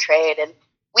women are portrayed, and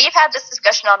we've had this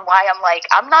discussion on why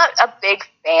I'm not a big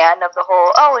fan of the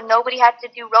whole, oh, and nobody had to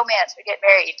do romance or get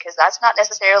married, because that's not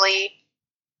necessarily,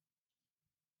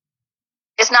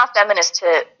 it's not feminist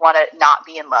to want to not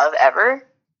be in love ever.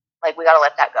 Like, we gotta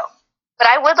let that go. But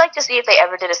I would like to see if they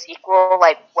ever did a sequel,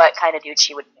 like, what kind of dude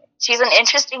she would be. She's an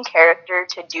interesting character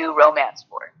to do romance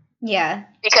for. Yeah.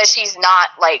 Because she's not,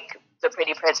 like, the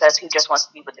pretty princess who just wants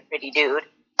to be with a pretty dude.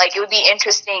 Like, it would be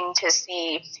interesting to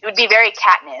see, it would be very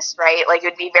Katniss, right? Like, it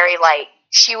would be very, like,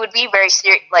 she would be very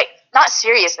serious, like, not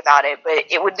serious about it, but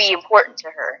it would be important to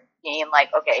her. Being like,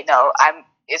 okay, no,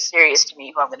 it's serious to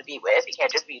me who I'm going to be with. It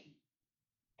can't just be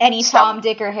any Tom,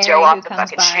 Dick, or Harry Joe off who the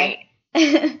comes fucking by. street.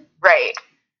 Right.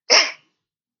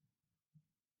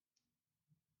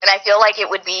 And I feel like it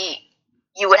would be,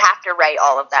 you would have to write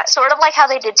all of that. Sort of like how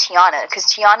they did Tiana, because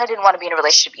Tiana didn't want to be in a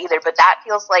relationship either, but that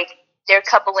feels like their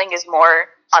coupling is more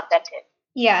authentic.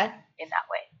 Yeah. In that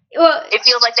way. Well, it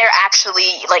feels like they're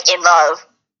actually, like, in love,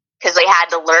 because they had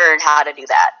to learn how to do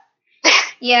that.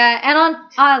 Yeah, and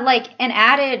on, like, an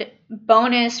added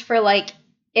bonus for, like,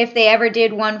 if they ever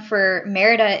did one for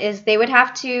Merida is they would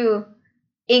have to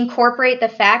incorporate the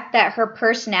fact that her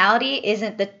personality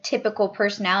isn't the typical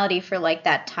personality for, like,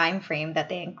 that time frame that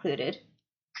they included.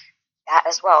 That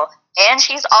as well. And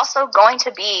she's also going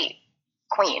to be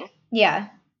queen. Yeah.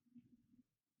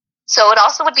 So it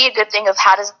also would be a good thing of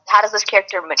how does this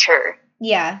character mature?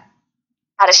 Yeah.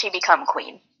 How does she become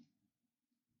queen?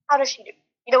 How does she do?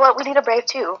 You know what? We need a Brave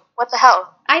too. What the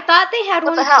hell? I thought they had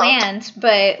one planned,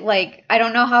 but, like, I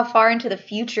don't know how far into the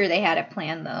future they had it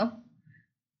planned, though.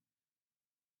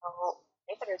 Oh,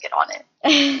 they better get on it.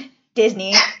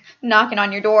 Disney, knocking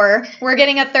on your door. We're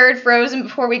getting a third Frozen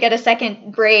before we get a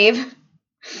second Brave.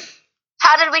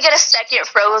 How did we get a second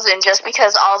Frozen just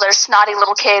because all their snotty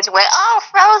little kids went, oh,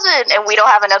 Frozen, and we don't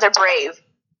have another Brave?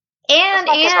 And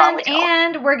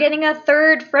we're getting a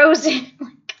third Frozen.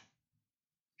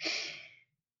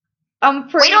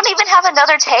 We don't even have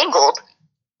another Tangled.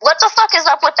 What the fuck is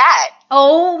up with that?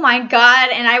 Oh my god,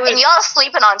 and y'all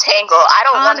sleeping on Tangled. I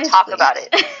don't want to talk about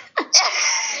it.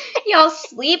 Y'all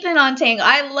sleeping on Tangled.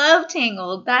 I love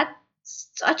Tangled. That's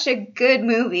such a good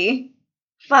movie.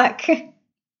 Fuck.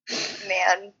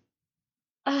 Man.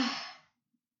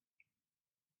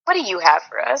 What do you have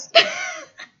for us?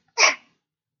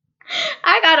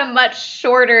 I got a much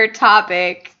shorter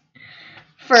topic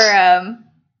for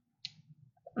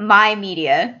my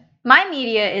media. My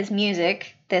media is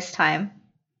music this time.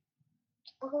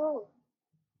 Woo-hoo.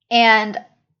 And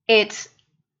it's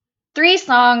 3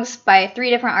 songs by 3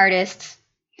 different artists.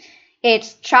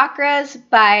 It's Chakras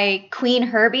by Queen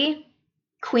Herbie.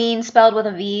 Queen spelled with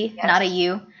a V, yes. Not a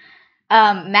U.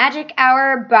 Magic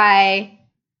Hour by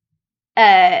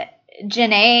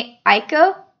Jhené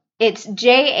Aiko. It's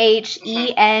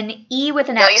Jhene with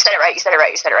an F. No, you said it right.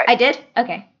 I did?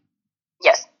 Okay.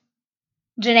 Yes.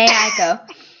 Jhené Aiko.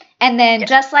 And then yes.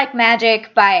 Just Like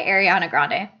Magic by Ariana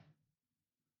Grande.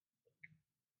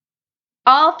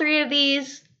 All 3 of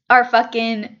these are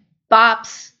fucking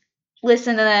bops.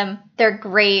 Listen to them. They're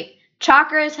great.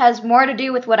 Chakras has more to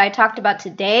do with what I talked about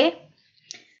today.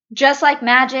 Just Like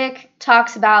Magic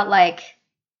talks about, like,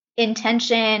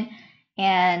 intention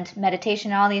and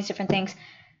meditation and all these different things.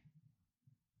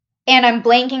 And I'm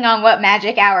blanking on what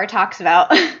Magic Hour talks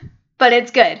about. But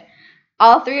it's good.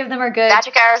 All 3 of them are good.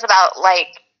 Magic Hour is about, like,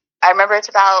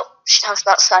 she talks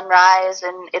about sunrise,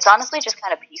 and it's honestly just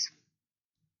kind of peaceful.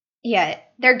 Yeah,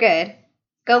 they're good.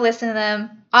 Go listen to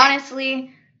them.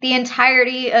 Honestly, the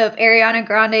entirety of Ariana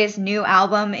Grande's new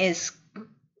album is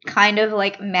kind of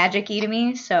like magic-y to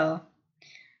me, so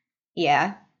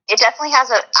yeah. It definitely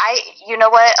has you know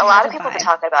what? A lot of people have been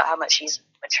talking about how much she's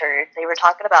matured. They were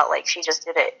talking about, like, she just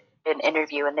did an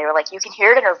interview, and they were like, you can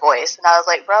hear it in her voice. And I was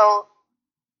like, bro,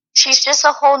 she's just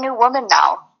a whole new woman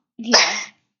now. Yeah.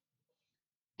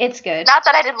 It's good. Not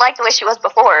that I didn't like the way she was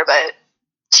before, but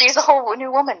she's a whole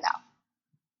new woman now.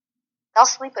 Y'all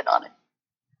sleeping on it.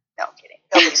 No, I'm kidding.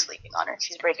 Nobody's sleeping on her.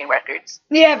 She's breaking records.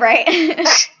 Yeah, right.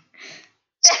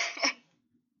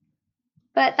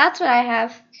 But that's what I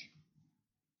have.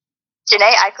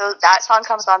 Jhené Aiko, that song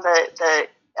comes on the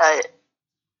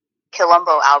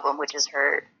Quilombo album, which is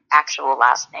her actual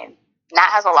last name. And that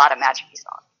has a lot of magic-y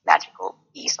songs. magical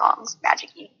songs,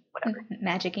 magic-y, whatever.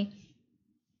 Magic-y.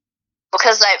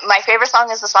 Because my favorite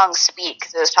song is the song Speak,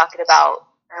 because it was talking about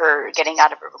her getting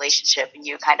out of a relationship and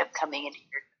you kind of coming into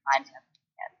your divine feminine.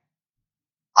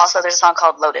 Also, there's a song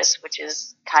called Lotus, which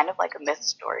is kind of like a myth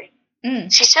story.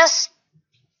 She's just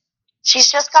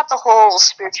got the whole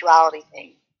spirituality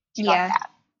thing. She's got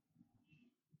that.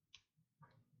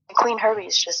 And Queen Herbie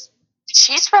is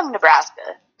she's from Nebraska.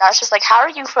 And I was just like, how are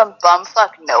you from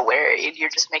bumfuck nowhere and you're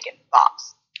just making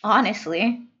bops?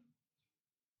 Honestly.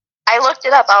 I looked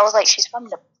it up. I was like, she's from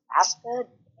Nebraska?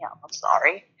 Yeah, I'm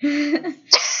sorry.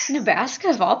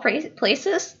 Nebraska of all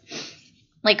places?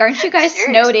 Like, aren't you guys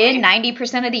Seriously? snowed in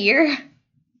 90% of the year?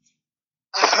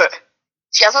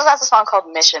 She also has a song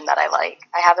called Mission that I like.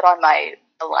 I have it on my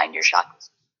Align Your Chakras.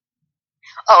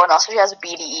 Oh, and also she has a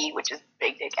BDE, which is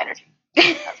Big Dick Energy.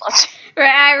 Right,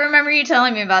 I remember you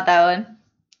telling me about that one.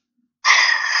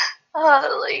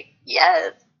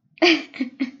 Yes.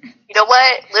 You know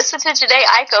what? Listen to Janae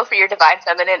Aiko for your divine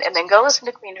feminine, and then go listen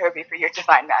to Queen Herbie for your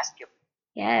divine masculine.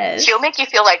 Yes. She'll make you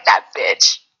feel like that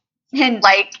bitch. And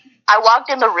Like, I walked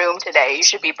in the room today. You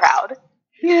should be proud.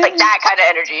 Like, that kind of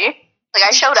energy. Like,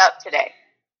 I showed up today.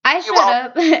 I showed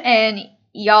up, and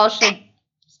y'all should...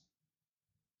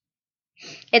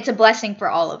 It's a blessing for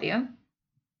all of you.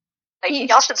 Like,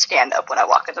 y'all should stand up when I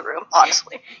walk in the room,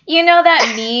 honestly. You know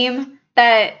that meme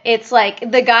that it's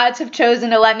like, the gods have chosen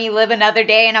to let me live another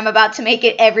day and I'm about to make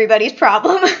it everybody's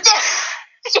problem?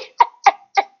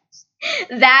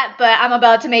 That, but I'm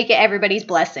about to make it everybody's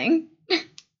blessing.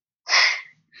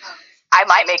 I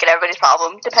might make it everybody's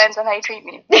problem. Depends on how you treat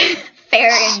me.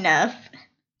 Fair enough.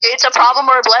 It's a problem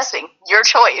or a blessing. Your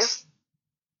choice.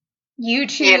 You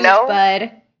choose,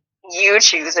 bud. You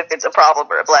choose if it's a problem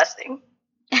or a blessing.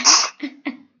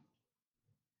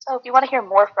 So if you want to hear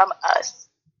more from us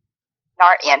and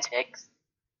our antics,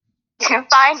 you can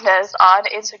find us on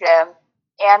Instagram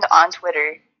and on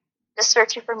Twitter. Just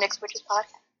search it for Mixed Witches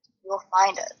Podcast. You will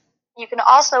find us. You can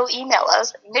also email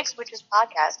us,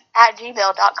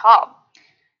 mixedwitchespodcast@gmail.com.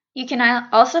 You can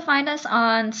also find us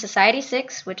on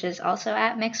Society6, which is also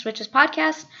at Mixed Witches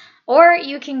Podcast, or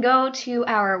you can go to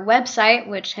our website,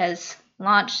 which has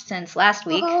launched since last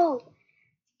week,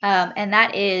 and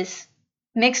that is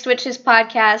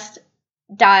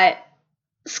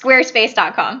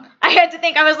mixedwitchespodcast.squarespace.com. I had to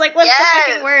think. I was like, what's the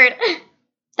fucking word?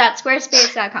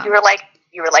 .squarespace.com. You were like,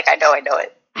 I know it.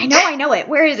 I know it.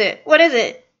 Where is it? What is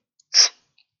it?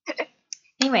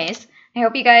 Anyways, I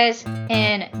hope you guys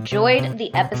enjoyed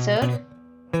the episode.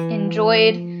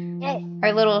 Enjoyed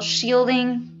our little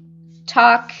shielding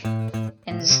talk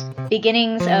and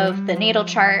beginnings of the natal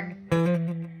chart.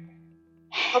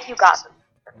 Hope you got some.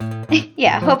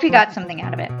 Yeah, hope you got something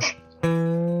out of it.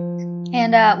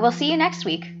 And we'll see you next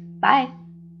week. Bye.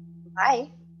 Bye.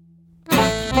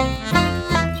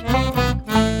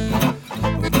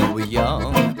 When we were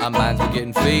young, our minds were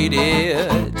getting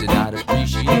faded. Did not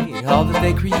appreciate all that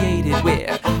they created.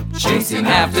 We're chasing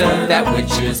after that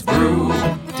witch's brew.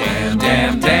 Damn,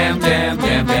 damn, damn, damn,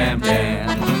 damn, damn,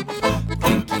 damn.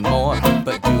 Thinking more,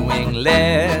 but doing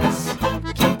less.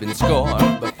 Keeping score,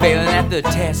 but failing at the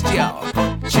test, y'all.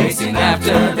 Chasing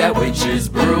after that witch's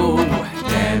brew.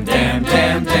 Damn, damn,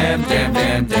 damn, damn, damn,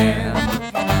 damn,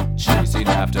 damn. Chasing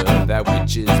after that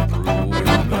witch's brew.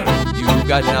 You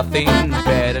got nothing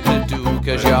better to do,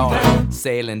 'cause you're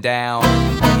sailing down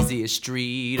the easiest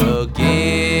street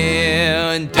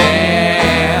again.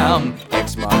 Damn,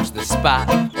 X marks the spot,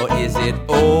 or is it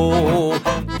O?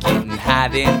 Getting high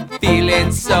then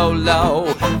feeling so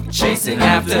low. Chasing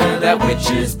after that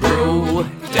witch's brew.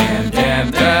 Damn,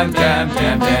 damn, damn, damn,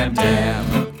 damn, damn,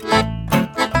 damn.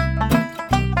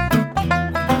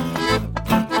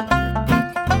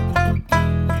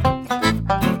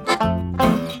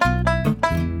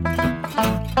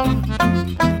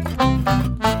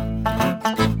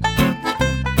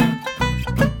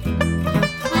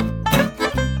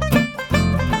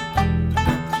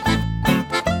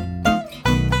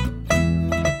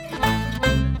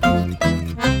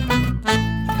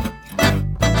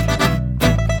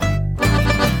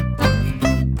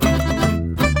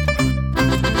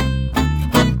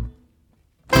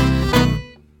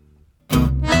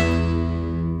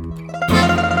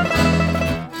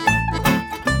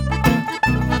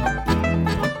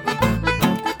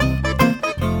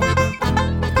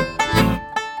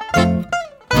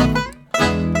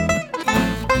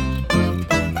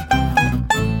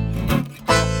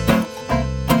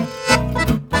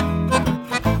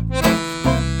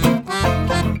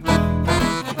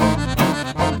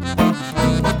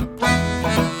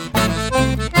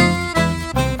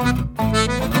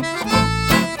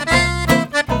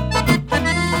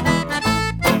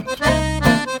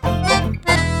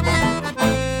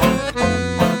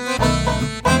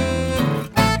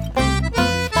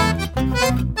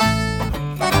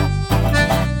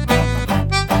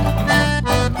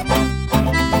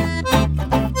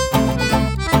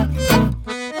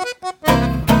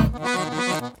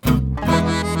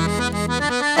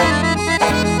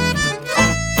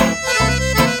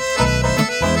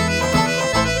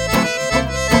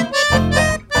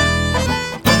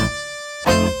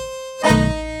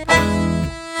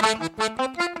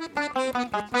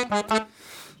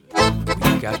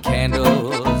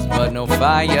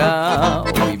 fire.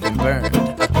 We've been burned,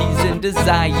 appeased in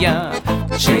desire,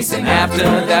 chasing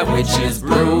after that witch's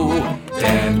brew.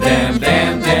 Damn, damn,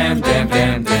 damn, damn, damn,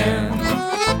 damn, damn.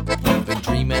 Been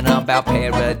dreaming about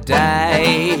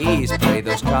paradise. Play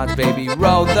those cards, baby,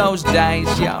 roll those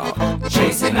dice, y'all.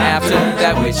 Chasing after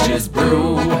that witch's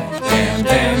brew. Damn,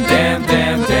 damn, damn,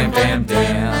 damn, damn, damn,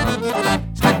 damn.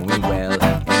 It's going well,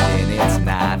 and then it's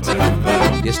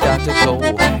not. You start to go,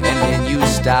 and then you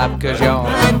stop, 'cause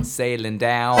you're sailing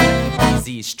down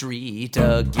easy street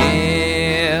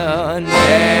again.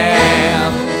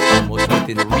 Damn, almost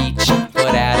within reach,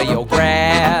 but out of your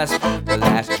grasp. The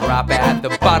last drop at the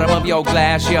bottom of your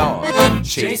glass, you're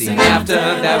chasing after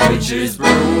that witch's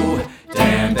brew.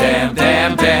 Damn, damn,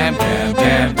 damn, damn, damn.